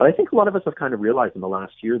 But I think a lot of us have kind of realized in the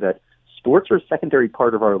last year that sports are a secondary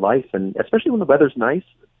part of our life, and especially when the weather's nice,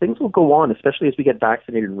 things will go on, especially as we get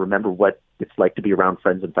vaccinated and remember what it's like to be around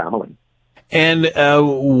friends and family. And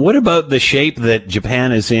what about the shape that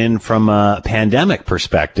Japan is in from a pandemic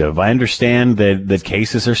perspective? I understand that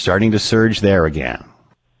cases are starting to surge there again.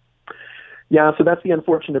 Yeah, so that's the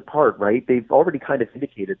unfortunate part, right? They've already kind of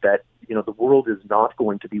indicated that, the world is not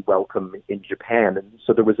going to be welcome in Japan. And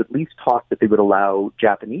so there was at least talk that they would allow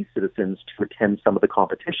Japanese citizens to attend some of the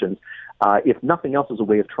competitions, if nothing else, as a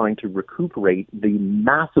way of trying to recuperate the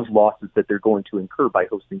massive losses that they're going to incur by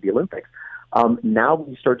hosting the Olympics. Now when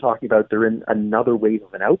you start talking about they're in another wave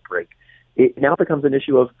of an outbreak, it now becomes an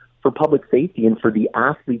issue for public safety and for the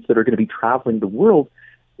athletes that are going to be traveling the world.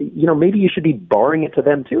 Maybe you should be barring it to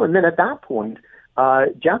them too. And then at that point,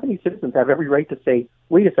 Japanese citizens have every right to say,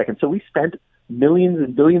 wait a second, so we spent millions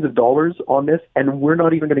and billions of dollars on this and we're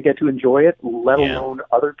not even going to get to enjoy it, let alone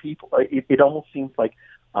other people. It almost seems like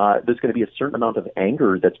there's going to be a certain amount of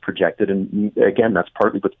anger that's projected. And again, that's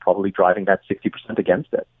partly what's probably driving that 60% against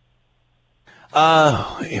it.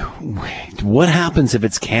 What happens if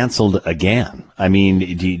it's canceled again? I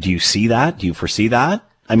mean, do you see that? Do you foresee that?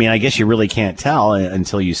 I mean, I guess you really can't tell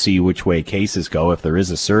until you see which way cases go, if there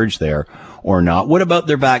is a surge there or not. What about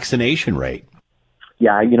their vaccination rate?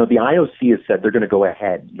 Yeah, the IOC has said they're going to go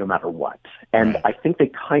ahead no matter what. And I think they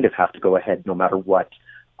kind of have to go ahead no matter what,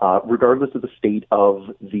 regardless of the state of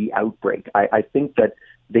the outbreak. I think that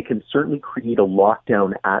they can certainly create a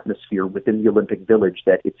lockdown atmosphere within the Olympic Village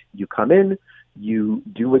that it's you come in, you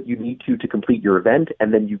do what you need to complete your event,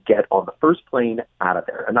 and then you get on the first plane out of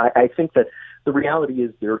there. And I think that the reality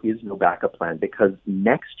is there is no backup plan, because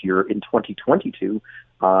next year in 2022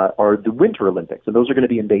 are the Winter Olympics, and those are going to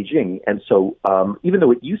be in Beijing. And so even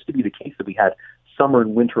though it used to be the case that we had Summer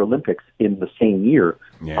and Winter Olympics in the same year,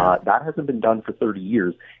 that hasn't been done for 30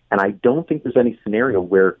 years. And I don't think there's any scenario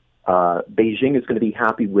where Beijing is going to be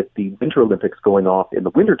happy with the Winter Olympics going off in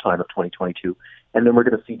the wintertime of 2022, and then we're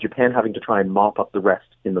going to see Japan having to try and mop up the rest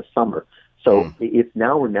in the summer. So it's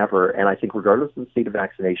now or never, and I think regardless of the state of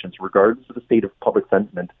vaccinations, regardless of the state of public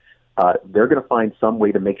sentiment, they're going to find some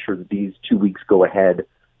way to make sure that these 2 weeks go ahead,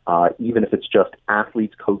 even if it's just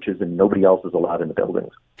athletes, coaches, and nobody else is allowed in the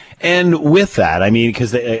buildings. And with that, I mean,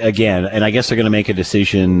 because again, and I guess they're going to make a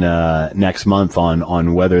decision next month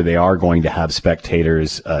on whether they are going to have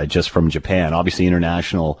spectators just from Japan. Obviously,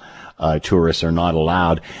 international tourists are not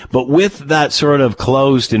allowed. But with that sort of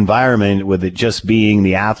closed environment, with it just being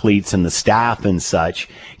the athletes and the staff and such,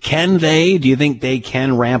 do you think they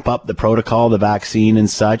can ramp up the protocol, the vaccine and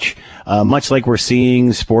such, much like we're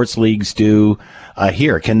seeing sports leagues do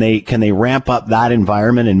here? Can they ramp up that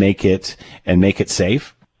environment and make it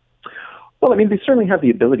safe? Well, I mean, they certainly have the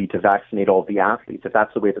ability to vaccinate all of the athletes if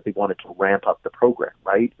that's the way that they wanted to ramp up the program,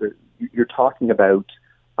 right? You're talking about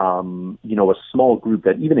a small group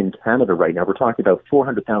that even in Canada right now, we're talking about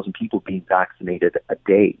 400,000 people being vaccinated a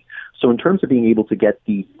day. So in terms of being able to get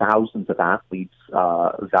the thousands of athletes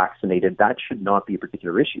vaccinated, that should not be a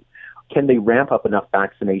particular issue. Can they ramp up enough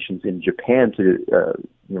vaccinations in Japan to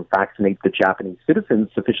vaccinate the Japanese citizens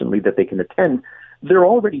sufficiently that they can attend? They're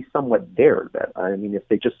already somewhat there. If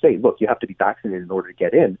they just say, look, you have to be vaccinated in order to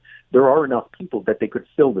get in, there are enough people that they could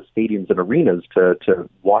fill the stadiums and arenas to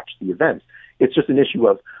watch the events. It's just an issue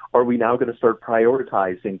of, are we now going to start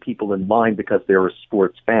prioritizing people in line because they're a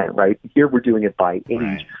sports fan, right? Here we're doing it by age.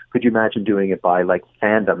 Right. Could you imagine doing it by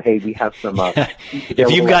fandom? Hey, we have some.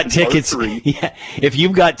 If you've got tickets, if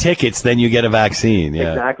you've got tickets, then you get a vaccine.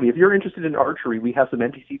 Yeah. Exactly. If you're interested in archery, we have some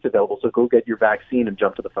empty seats available, so go get your vaccine and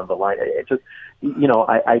jump to the front of the line. It just,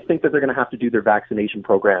 I think that they're going to have to do their vaccination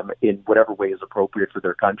program in whatever way is appropriate for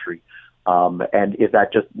their country. And if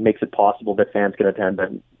that just makes it possible that fans can attend,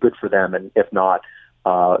 then good for them. And if not,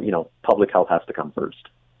 public health has to come first.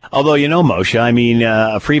 Although, Moshe,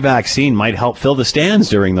 a free vaccine might help fill the stands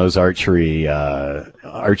during those archery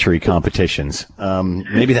competitions.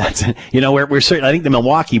 Maybe that's, we're certain. I think the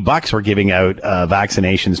Milwaukee Bucks were giving out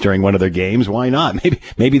vaccinations during one of their games. Why not?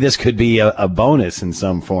 Maybe this could be a bonus in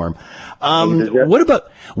some form. What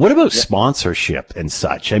about sponsorship and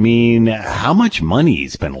such? How much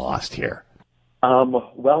money's been lost here?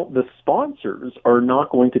 Well, the sponsors are not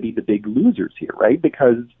going to be the big losers here, right?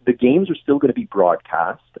 Because the games are still going to be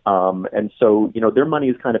broadcast. And so, their money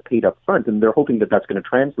is kind of paid up front, and they're hoping that that's going to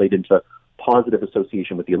translate into positive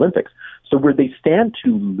association with the Olympics. So where they stand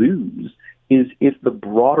to lose is if the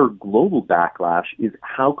broader global backlash is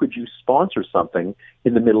how could you sponsor something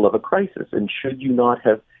in the middle of a crisis? And should you not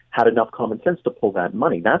have had enough common sense to pull that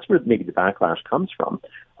money? That's where maybe the backlash comes from.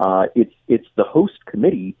 It's the host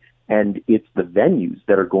committee and it's the venues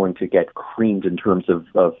that are going to get creamed in terms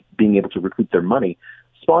of being able to recoup their money.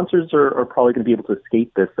 sponsors are probably going to be able to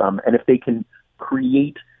escape this. And if they can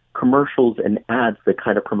create commercials and ads that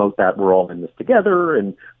kind of promote that we're all in this together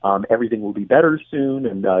and everything will be better soon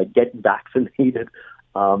and get vaccinated,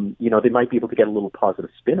 they might be able to get a little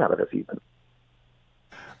positive spin out of this even.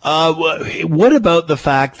 What about the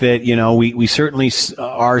fact that, we certainly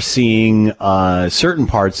are seeing certain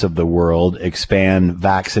parts of the world expand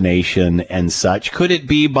vaccination and such? Could it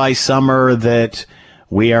be by summer that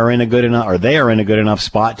we are in a good enough, or they are in a good enough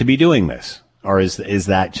spot to be doing this? Or is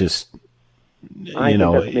that just,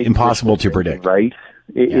 impossible to predict? Right?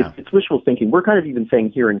 It's wishful thinking. We're kind of even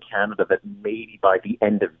saying here in Canada that maybe by the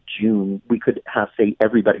end of June, we could have, say,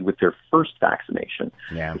 everybody with their first vaccination.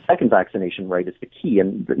 Yeah. The second vaccination, right, is the key.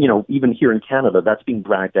 And, even here in Canada, that's being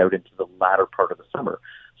dragged out into the latter part of the summer.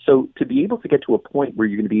 So to be able to get to a point where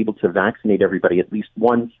you're going to be able to vaccinate everybody at least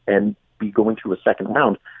once and be going through a second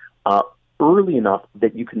round early enough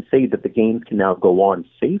that you can say that the games can now go on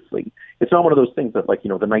safely. It's not one of those things that,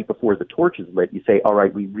 the night before the torch is lit, you say, all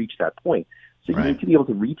right, we reached that point. So you need to be able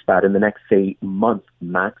to reach that in the next, say, month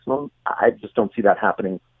maximum. I just don't see that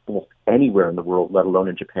happening almost anywhere in the world, let alone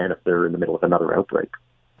in Japan if they're in the middle of another outbreak.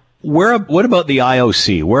 What about the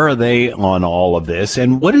IOC? Where are they on all of this?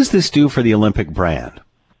 And what does this do for the Olympic brand?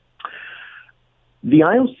 The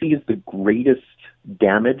IOC is the greatest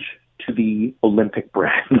damage to the Olympic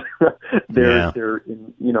brand.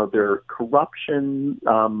 Their corruption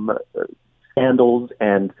scandals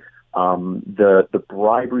and the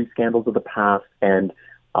bribery scandals of the past and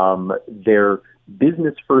their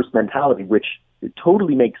business first mentality, which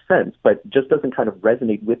totally makes sense, but just doesn't kind of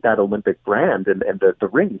resonate with that Olympic brand and the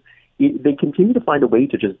rings. They continue to find a way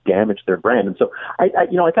to just damage their brand. And so I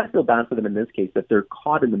kind of feel bad for them in this case that they're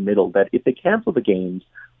caught in the middle, that if they cancel the games,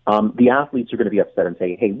 the athletes are going to be upset and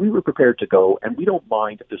say, hey, we were prepared to go and we don't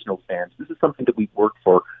mind if there's no fans. This is something that we've worked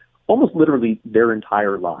for almost literally their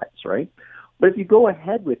entire lives, right? But if you go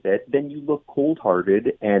ahead with it, then you look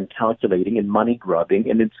cold-hearted and calculating and money-grubbing,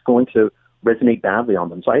 and it's going to resonate badly on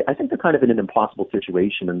them. So I think they're kind of in an impossible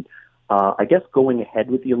situation. And I guess going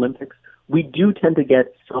ahead with the Olympics, we do tend to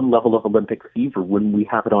get some level of Olympic fever when we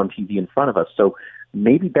have it on TV in front of us. So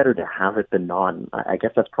maybe better to have it than not. I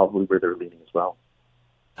guess that's probably where they're leaning as well.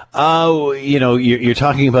 You're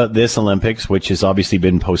talking about this Olympics, which has obviously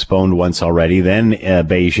been postponed once already. Then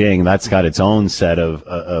Beijing, that's got its own set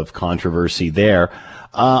of controversy there.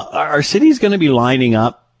 Are cities going to be lining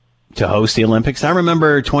up to host the Olympics? I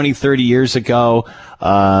remember 20, 30 years ago,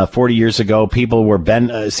 40 years ago,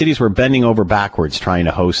 cities were bending over backwards trying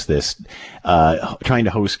to host this, trying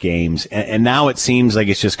to host games. And now it seems like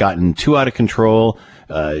it's just gotten too out of control,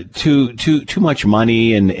 too much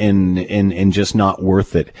money and just not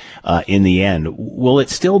worth it, in the end. Will it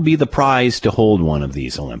still be the prize to hold one of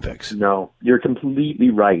these Olympics? No, you're completely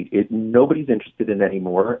right. Nobody's interested in it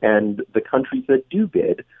anymore. And the countries that do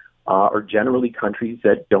bid, are generally countries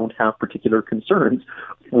that don't have particular concerns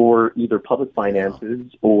for either public finances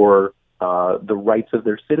or the rights of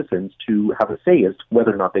their citizens to have a say as to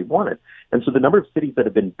whether or not they want it. And so the number of cities that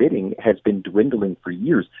have been bidding has been dwindling for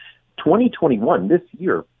years. 2021, this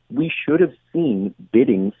year, we should have seen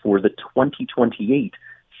bidding for the 2028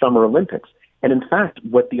 Summer Olympics. And in fact,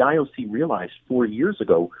 what the IOC realized 4 years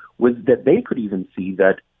ago was that they could even see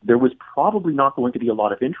that there was probably not going to be a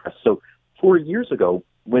lot of interest. So 4 years ago,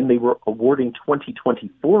 when they were awarding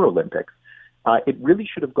 2024 Olympics, it really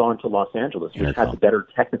should have gone to Los Angeles, which has a better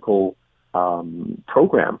technical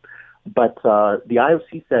program. But the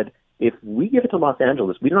IOC said, if we give it to Los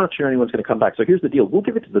Angeles, we're not sure anyone's going to come back. So here's the deal. We'll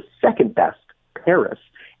give it to the second best, Paris,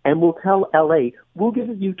 and we'll tell LA, we'll give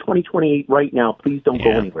you 2028 right now. Please don't go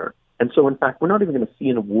anywhere. And so, in fact, we're not even going to see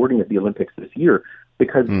an awarding at the Olympics this year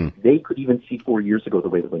because they could even see 4 years ago the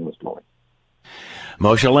way the wind was blowing.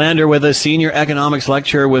 Moshe Lander with a senior economics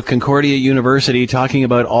lecturer with Concordia University talking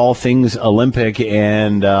about all things Olympic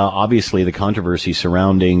and obviously the controversy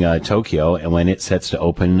surrounding Tokyo and when it sets to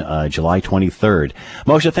open July 23rd.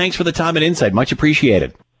 Moshe, thanks for the time and insight. Much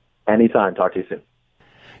appreciated. Anytime. Talk to you soon.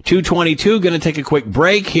 2:22, going to take a quick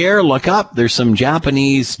break here. Look up. There's some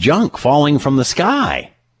Japanese junk falling from the sky.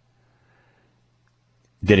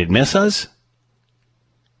 Did it miss us?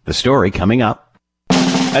 The story coming up.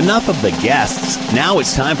 Enough of the guests. Now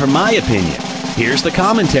it's time for my opinion. Here's the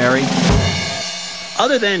commentary.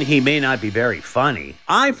 Other than he may not be very funny,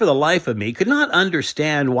 I, for the life of me, could not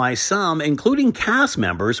understand why some, including cast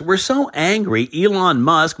members, were so angry Elon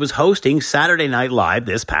Musk was hosting Saturday Night Live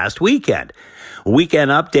this past weekend. Weekend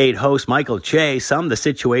Update host Michael Che summed the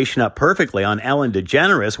situation up perfectly on Ellen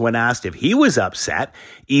DeGeneres when asked if he was upset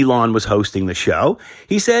Elon was hosting the show.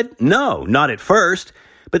 He said, no, not at first.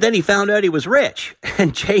 But then he found out he was rich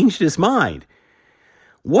and changed his mind.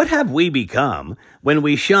 What have we become when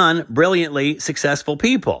we shun brilliantly successful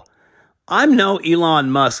people? I'm no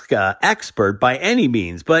Elon Musk expert by any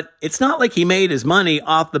means, but it's not like he made his money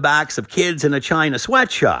off the backs of kids in a China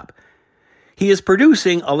sweatshop. He is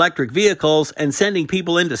producing electric vehicles and sending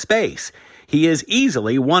people into space. He is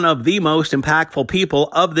easily one of the most impactful people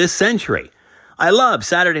of this century. I love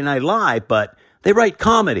Saturday Night Live, but they write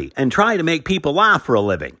comedy and try to make people laugh for a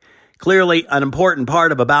living. Clearly an important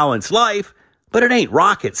part of a balanced life, but it ain't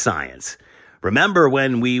rocket science. Remember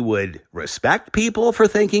when we would respect people for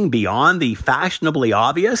thinking beyond the fashionably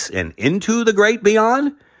obvious and into the great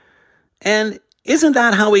beyond? And isn't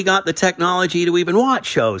that how we got the technology to even watch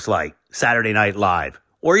shows like Saturday Night Live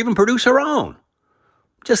or even produce our own?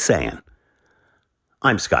 Just saying.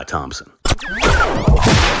 I'm Scott Thompson.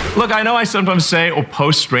 Look, I know I sometimes say or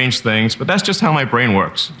post strange things, but that's just how my brain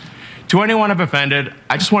works. To anyone I've offended,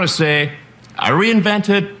 I just want to say, I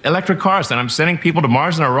reinvented electric cars, and I'm sending people to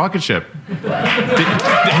Mars in a rocket ship.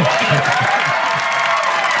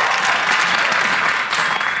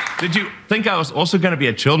 Did you think I was also going to be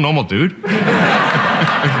a chill, normal dude?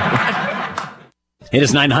 It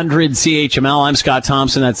is 900 CHML. I'm Scott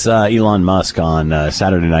Thompson. That's Elon Musk on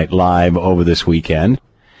Saturday Night Live over this weekend.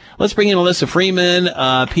 Let's bring in Alyssa Freeman,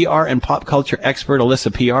 PR and pop culture expert.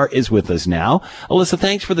 Alyssa PR is with us now. Alyssa,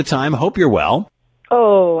 thanks for the time. Hope you're well.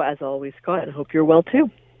 Oh, as always, Scott, and hope you're well, too.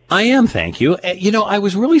 I am, thank you. You know, I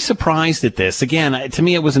was really surprised at this. Again, to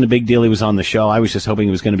me, it wasn't a big deal. He was on the show. I was just hoping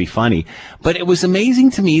it was going to be funny. But it was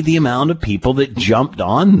amazing to me the amount of people that jumped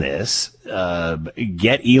on this,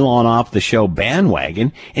 get Elon off the show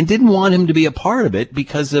bandwagon and didn't want him to be a part of it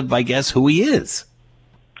because of, I guess, who he is.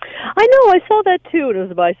 I know, I saw that too, and it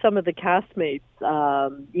was by some of the castmates,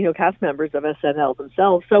 cast members of SNL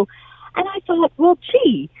themselves. So, and I thought, well,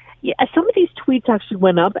 gee, yeah, some of these tweets actually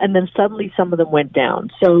went up, and then suddenly some of them went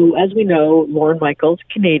down. So, as we know, Lorne Michaels,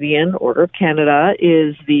 Canadian, Order of Canada,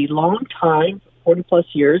 is the long-time, 40-plus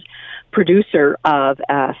years, producer of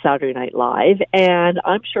Saturday Night Live, and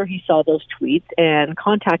I'm sure he saw those tweets and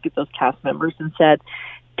contacted those cast members and said,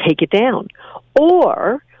 take it down.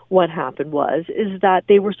 Or what happened is that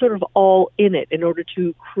they were sort of all in it in order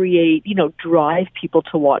to create, drive people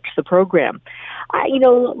to watch the program.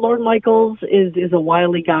 Lorne Michaels is a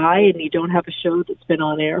wily guy, and you don't have a show that's been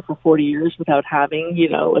on air for 40 years without having,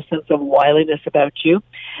 a sense of wiliness about you.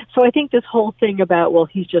 So I think this whole thing about, well,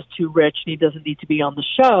 he's just too rich and he doesn't need to be on the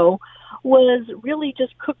show was really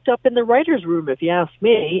just cooked up in the writer's room, if you ask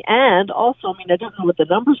me. And also, I don't know what the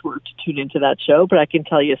numbers were to tune into that show, but I can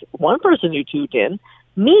tell you one person who tuned in,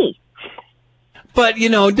 me. But,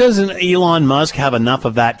 doesn't Elon Musk have enough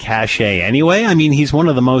of that cachet anyway? He's one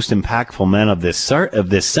of the most impactful men of this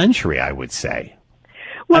century, I would say.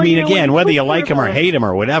 Well, again, whether you like him or hate him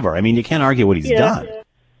or whatever, you can't argue what he's done.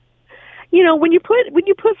 When you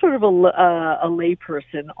put sort of a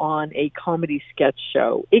layperson on a comedy sketch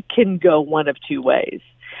show, it can go one of two ways.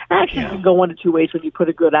 Actually, it can go one of two ways when you put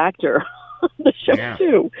a good actor on the show,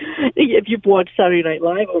 too. If you've watched Saturday Night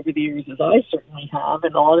Live over the years, as I certainly have,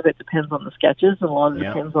 and a lot of it depends on the sketches and a lot of it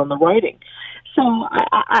depends on the writing. So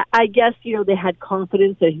I guess, they had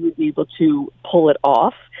confidence that he would be able to pull it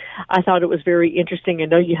off. I thought it was very interesting. I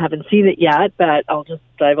know you haven't seen it yet, but I'll just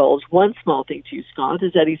divulge one small thing to you, Scott,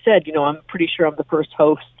 is that he said, I'm pretty sure I'm the first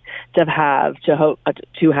host to have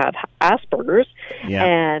Asperger's,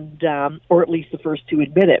 and or at least the first to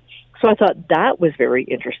admit it. So I thought that was very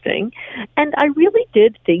interesting. And I really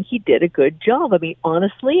did think he did a good job.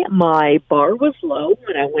 Honestly, my bar was low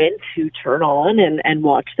when I went to turn on and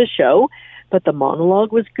watch the show. But the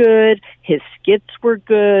monologue was good. His skits were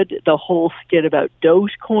good. The whole skit about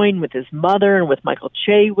Dogecoin with his mother and with Michael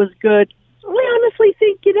Che was good. I honestly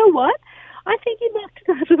think, you know what? I think he knocked it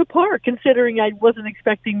out of the park, considering I wasn't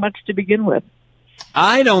expecting much to begin with.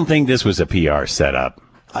 I don't think this was a PR setup.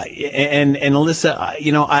 And Alyssa,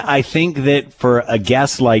 I think that for a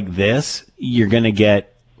guest like this, you're going to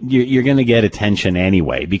get attention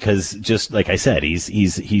anyway, because just like I said,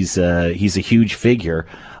 he's a huge figure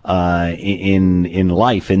in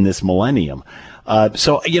life in this millennium.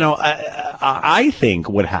 So I think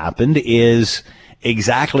what happened is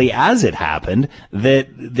exactly as it happened, that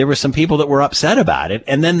there were some people that were upset about it,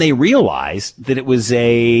 and then they realized that there was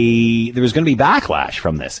going to be backlash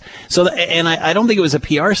from this. So, and I don't think it was a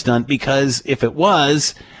PR stunt, because if it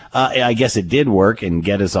was, I guess it did work and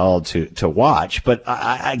get us all to watch. But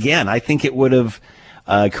I think it would have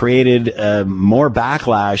created more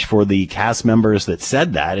backlash for the cast members that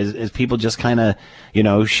said that, as people just kind of,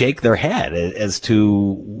 shake their head as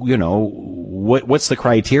to, what's the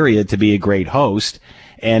criteria to be a great host.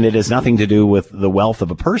 and it has nothing to do with the wealth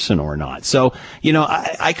of a person or not. So,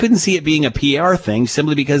 I couldn't see it being a PR thing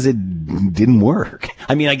simply because it didn't work.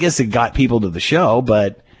 I mean, I guess it got people to the show,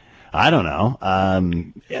 but I don't know.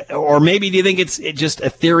 Or maybe do you think it's just a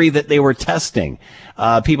theory that they were testing?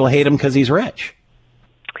 People hate him because he's rich.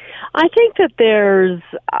 I think that there's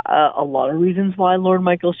a lot of reasons why Lorne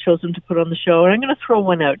Michaels chose him to put on the show, and I'm going to throw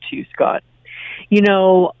one out to you, Scott.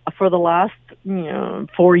 For the last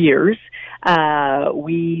 4 years, there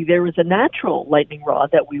was a natural lightning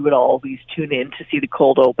rod that we would always tune in to see the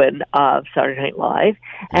cold open of Saturday Night Live,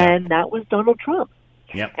 and that was Donald Trump.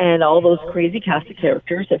 Yep. And all those crazy cast of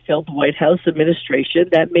characters that filled the White House administration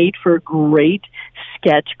that made for great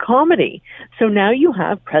sketch comedy. So now you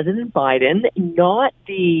have President Biden, not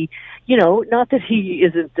that he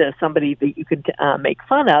isn't somebody that you can make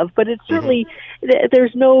fun of, but it's certainly,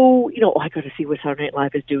 there's no, I got to see what Saturday Night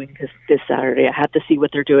Live is doing this Saturday. I have to see what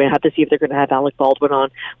they're doing. I have to see if they're going to have Alec Baldwin on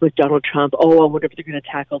with Donald Trump. Oh, I wonder if they're going to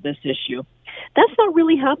tackle this issue. That's not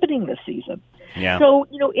really happening this season. Yeah. So,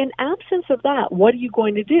 in absence of that, what are you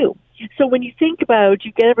going to do? So when you think about,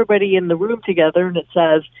 you get everybody in the room together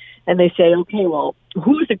and they say, okay, well,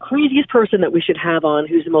 who's the craziest person that we should have on?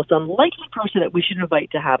 Who's the most unlikely person that we should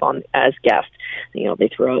invite to have on as guest? They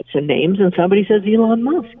throw out some names and somebody says Elon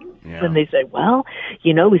Musk. Yeah. And they say, well,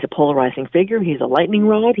 he's a polarizing figure. He's a lightning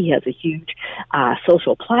rod. He has a huge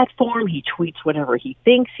social platform. He tweets whatever he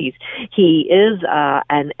thinks. He is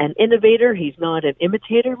an innovator. He's not an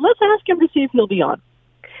imitator. Let's ask him to see if he'll be on.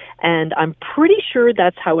 And I'm pretty sure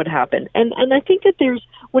that's how it happened. And I think that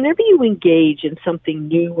whenever you engage in something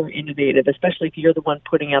new or innovative, especially if you're the one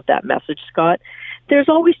putting out that message, Scott, there's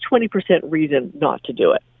always 20% reason not to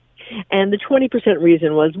do it. And the 20%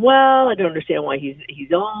 reason was, well, I don't understand why he's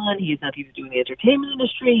on. He's nothing to do in the entertainment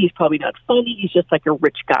industry. He's probably not funny. He's just like a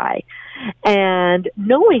rich guy. And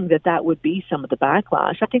knowing that would be some of the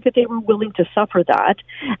backlash, I think that they were willing to suffer that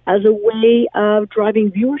as a way of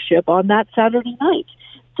driving viewership on that Saturday night.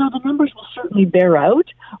 So the numbers will certainly bear out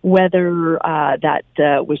whether that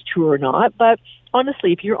was true or not. But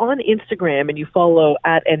honestly, if you're on Instagram and you follow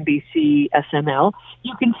at NBC SNL,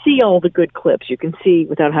 you can see all the good clips. You can see,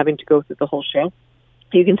 without having to go through the whole show,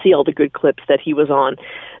 you can see all the good clips that he was on.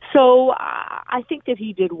 So I think that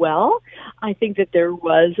he did well. I think that there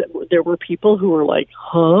were people who were like,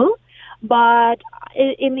 huh? But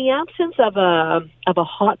in the absence of a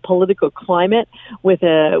hot political climate with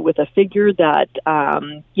a figure that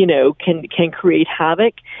can create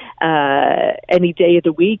havoc any day of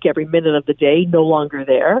the week, every minute of the day, no longer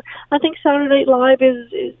there, I think Saturday Night Live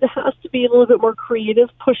has to be a little bit more creative,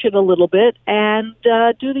 push it a little bit, and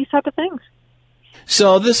do these type of things.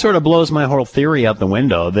 So this sort of blows my whole theory out the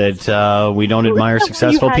window that we don't admire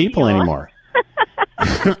successful people anymore.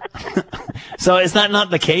 So is that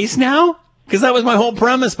not the case now? Because that was my whole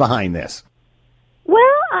premise behind this. Well,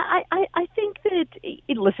 I think that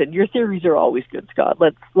listen, your theories are always good, Scott.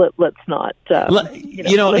 Let's not. Let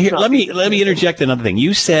me interject another thing.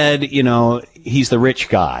 You said he's the rich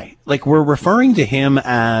guy. Like, we're referring to him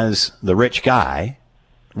as the rich guy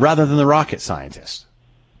rather than the rocket scientist.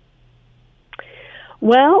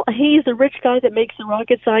 Well, he's the rich guy that makes the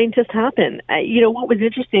rocket scientist happen. What was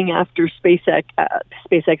interesting after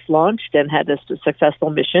SpaceX launched and had this successful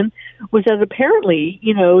mission was that apparently,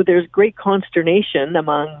 there's great consternation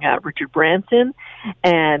among Richard Branson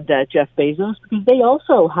and Jeff Bezos because they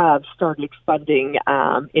also have started funding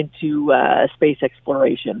into space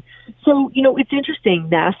exploration. So, it's interesting.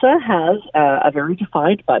 NASA has a very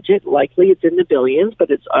defined budget. Likely it's in the billions, but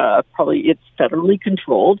it's federally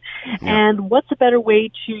controlled. Yeah. And what's a better way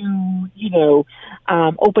to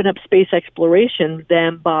open up space exploration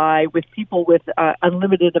than with people with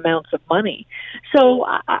unlimited amounts of money. So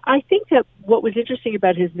I think that what was interesting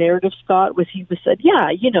about his narrative, Scott, was he said, yeah,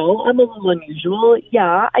 I'm a little unusual.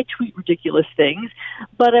 Yeah, I tweet ridiculous things,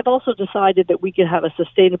 but I've also decided that we could have a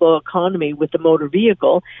sustainable economy with the motor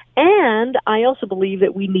vehicle. And I also believe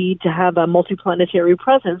that we need to have a multiplanetary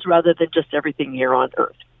presence rather than just everything here on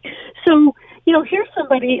Earth. So, here's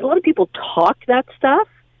somebody, a lot of people talk that stuff.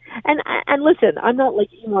 And listen, I'm not like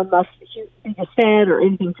Elon Musk's biggest fan or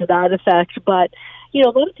anything to that effect, but, a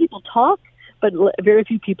lot of people talk, but very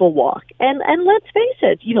few people walk. And let's face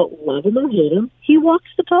it, love him or hate him, he walks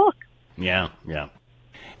the talk. Yeah, yeah.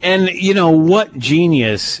 And, what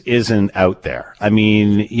genius isn't out there? I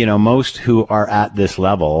mean, most who are at this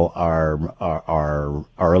level are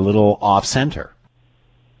a little off center.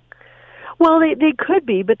 Well, they could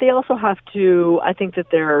be, but they also have to, I think that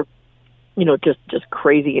they're, just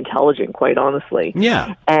crazy intelligent, quite honestly.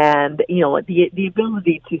 Yeah. And, the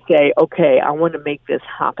ability to say, okay, I want to make this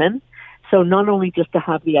happen. So not only just to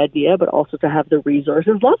have the idea, but also to have the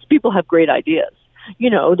resources. Lots of people have great ideas.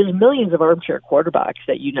 There's millions of armchair quarterbacks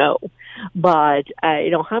that but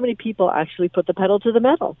how many people actually put the pedal to the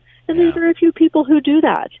metal? And there's very few people who do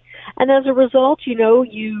that. And as a result,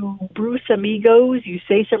 you brew some egos, you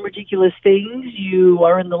say some ridiculous things, you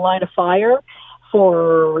are in the line of fire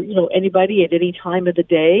for, anybody at any time of the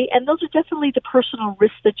day. And those are definitely the personal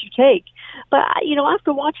risks that you take. But,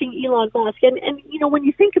 after watching Elon Musk, and when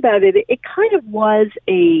you think about it, it kind of was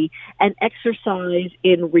an exercise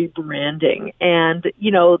in rebranding. And,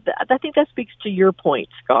 I think that speaks to your point,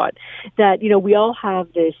 Scott, that, we all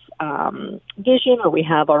have this vision, or we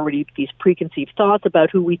have already these preconceived thoughts about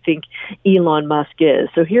who we think Elon Musk is.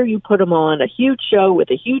 So here you put him on a huge show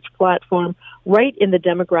with a huge platform, right in the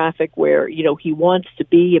demographic where, he wants to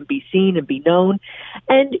be and be seen and be known.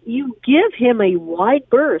 And you give him a wide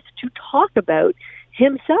berth to talk about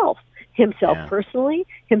himself personally,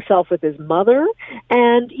 himself with his mother,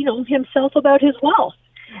 and, himself about his wealth.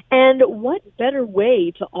 And what better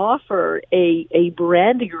way to offer a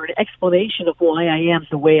branding or an explanation of why I am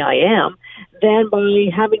the way I am than by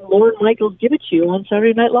having Lorne Michaels give it to you on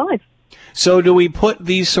Saturday Night Live? So do we put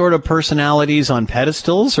these sort of personalities on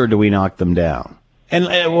pedestals, or do we knock them down? And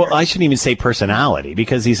I shouldn't even say personality,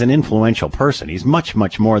 because he's an influential person. He's much,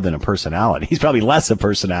 much more than a personality. He's probably less a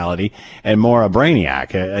personality and more a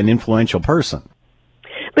brainiac, an influential person.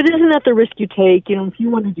 But isn't that the risk you take? If you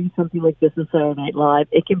want to do something like this on Saturday Night Live,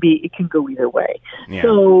 it can go either way. Yeah.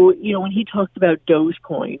 So, when he talked about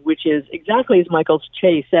Dogecoin, which is exactly as Michael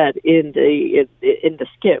Che said in the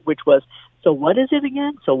skit, which was, so what is it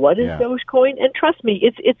again? So what is Dogecoin? And trust me,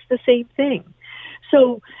 it's the same thing.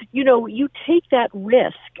 So, you take that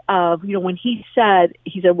risk of, when he said,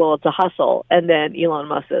 well, it's a hustle. And then Elon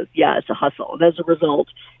Musk says, yeah, it's a hustle. And as a result,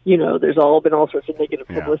 there's been all sorts of negative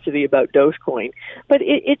publicity about Dogecoin. But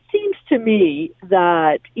it seems to me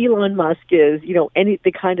that Elon Musk is,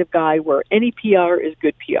 the kind of guy where any PR is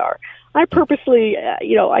good PR. I purposely,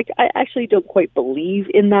 I actually don't quite believe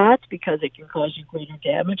in that, because it can cause you greater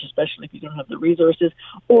damage, especially if you don't have the resources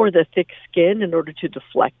or the thick skin in order to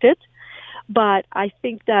deflect it. But I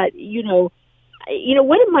think that,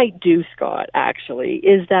 what it might do, Scott, actually,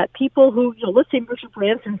 is that people who, let's say Richard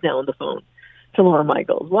Branson's now on the phone to Lorne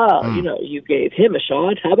Michaels. Well, you gave him a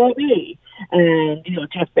shot. How about me? And,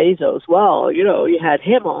 Jeff Bezos, well, you had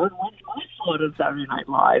him on. When's my slot on Saturday Night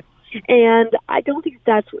Live? And I don't think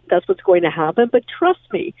that's what's going to happen. But trust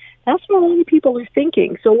me, that's what a lot of people are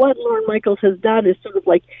thinking. So what Lorne Michaels has done is sort of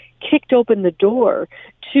like kicked open the door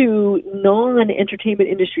to non-entertainment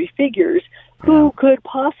industry figures who could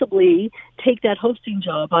possibly take that hosting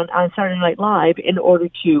job on Saturday Night Live in order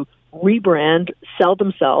to rebrand, sell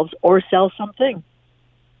themselves, or sell something.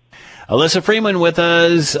 Alyssa Freeman with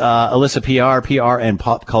us, Alyssa PR and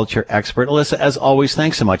pop culture expert. Alyssa, as always,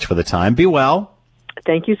 thanks so much for the time. Be well.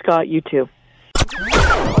 Thank you, Scott. You too.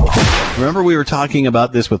 Remember, we were talking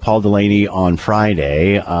about this with Paul Delaney on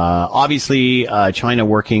Friday. Obviously, China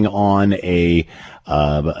working on a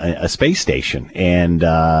space station, and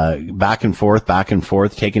back and forth,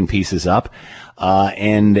 taking pieces up.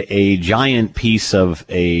 And a giant piece of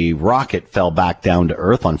a rocket fell back down to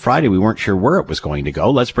Earth on Friday. We weren't sure where it was going to go.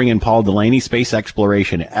 Let's bring in Paul Delaney, space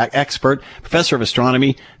exploration expert, professor of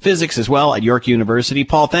astronomy, physics as well at York University.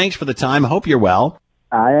 Paul, thanks for the time. I hope you're well.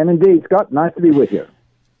 I am indeed, Scott. Nice to be with you.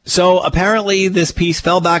 So apparently this piece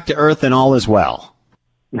fell back to Earth and all is well.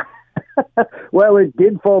 Well, it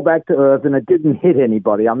did fall back to Earth and it didn't hit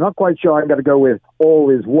anybody. I'm not quite sure I'm going to go with all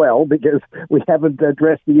is well because we haven't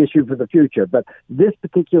addressed the issue for the future. But this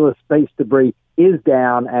particular space debris is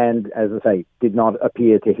down and, as I say, did not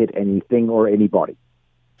appear to hit anything or anybody.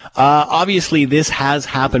 Obviously, this has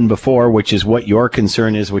happened before, which is what your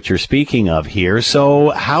concern is, what you're speaking of here. So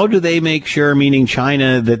how do they make sure, meaning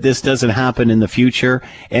China, that this doesn't happen in the future?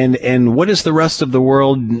 And what is the rest of the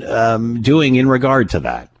world doing in regard to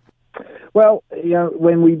that? Well,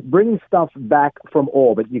 when we bring stuff back from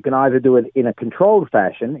orbit, you can either do it in a controlled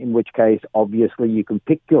fashion, in which case, obviously, you can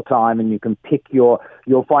pick your time and you can pick your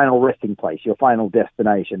final resting place, your final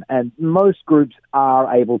destination. And most groups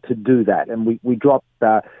are able to do that. And we drop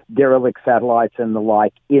derelict satellites and the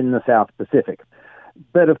like in the South Pacific.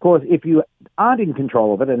 But, of course, if you aren't in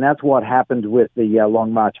control of it, and that's what happened with the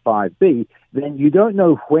Long March 5B, then you don't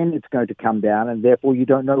know when it's going to come down, and therefore you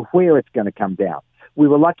don't know where it's going to come down. We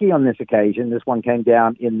were lucky on this occasion. This one came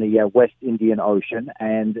down in the West Indian Ocean,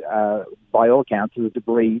 and by all accounts, the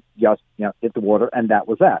debris just hit the water, and that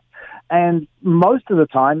was that. And most of the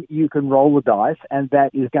time, you can roll the dice, and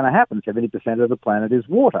that is going to happen. 70% of the planet is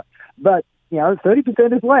water. But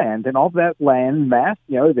 30% is land, and of that land mass,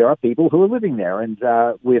 there are people who are living there. And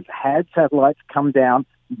we've had satellites come down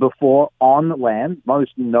before on land,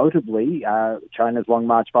 most notably China's Long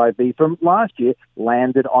March 5B from last year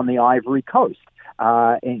landed on the Ivory Coast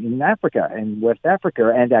in Africa, in West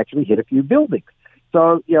Africa, and actually hit a few buildings.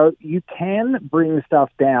 So, you can bring stuff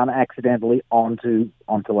down accidentally onto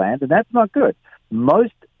land, and that's not good.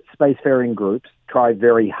 Most spacefaring groups try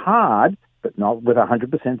very hard, but not with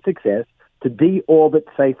 100% success, to deorbit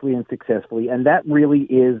safely and successfully, and that really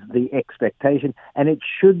is the expectation, and it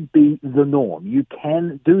should be the norm. You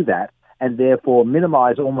can do that, and therefore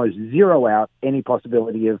minimize, almost zero out any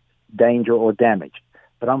possibility of danger or damage.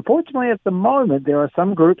 But unfortunately, at the moment, there are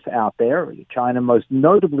some groups out there, China most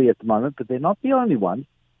notably at the moment, but they're not the only ones,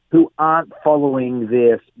 who aren't following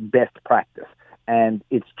this best practice. And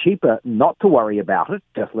it's cheaper not to worry about it,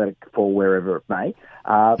 just let it fall wherever it may,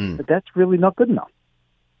 but that's really not good enough.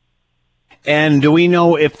 And do we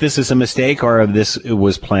know if this is a mistake or if this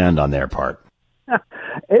was planned on their part?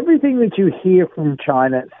 Everything that you hear from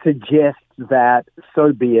China suggests that,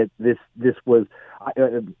 so be it, this was...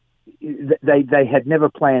 They had never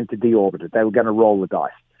planned to deorbit it. They were going to roll the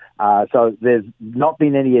dice. So there's not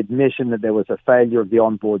been any admission that there was a failure of the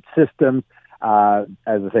onboard system. As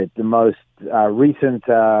I said, the most recent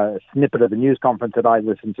snippet of the news conference that I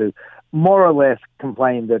listened to more or less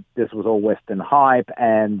complained that this was all Western hype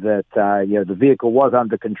and that the vehicle was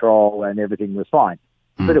under control and everything was fine.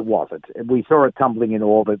 But it wasn't. We saw it tumbling in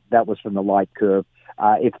orbit. That was from the light curve.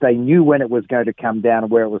 If they knew when it was going to come down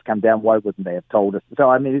and where it was come down, why wouldn't they have told us?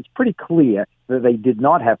 So, it's pretty clear that they did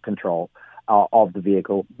not have control of the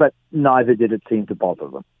vehicle, but neither did it seem to bother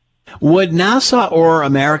them. Would NASA or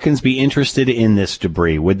Americans be interested in this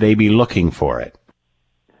debris? Would they be looking for it?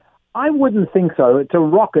 I wouldn't think so. It's a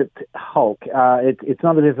rocket hulk. It's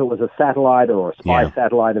not as if it was a satellite or a spy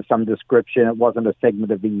satellite of some description. It wasn't a segment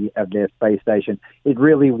of their space station. It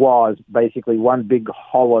really was basically one big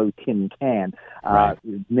hollow tin can.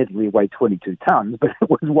 Admittedly, it weighed 22 tons, but it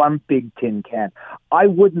was one big tin can. I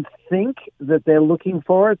wouldn't think that they're looking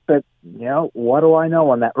for it, but what do I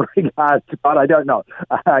know on that regard? But I don't know.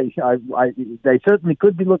 They certainly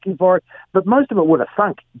could be looking for it, but most of it would have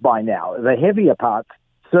sunk by now. The heavier parts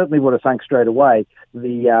certainly would have sunk straight away.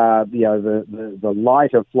 The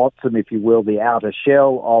lighter flotsam, if you will, the outer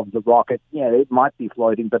shell of the rocket, it might be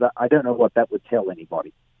floating, but I don't know what that would tell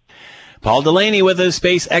anybody. Paul Delaney with us,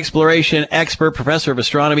 space exploration expert, professor of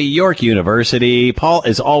astronomy, York University. Paul,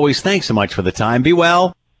 as always, thanks so much for the time. Be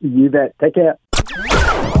well. You bet. Take care.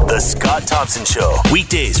 The Scott Thompson Show,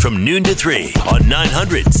 weekdays from noon to 3 on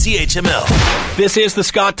 900 CHML. This is the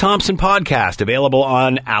Scott Thompson Podcast, available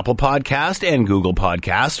on Apple Podcast and Google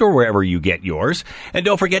Podcast or wherever you get yours. And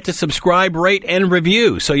don't forget to subscribe, rate, and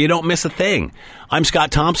review so you don't miss a thing. I'm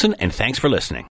Scott Thompson, and thanks for listening.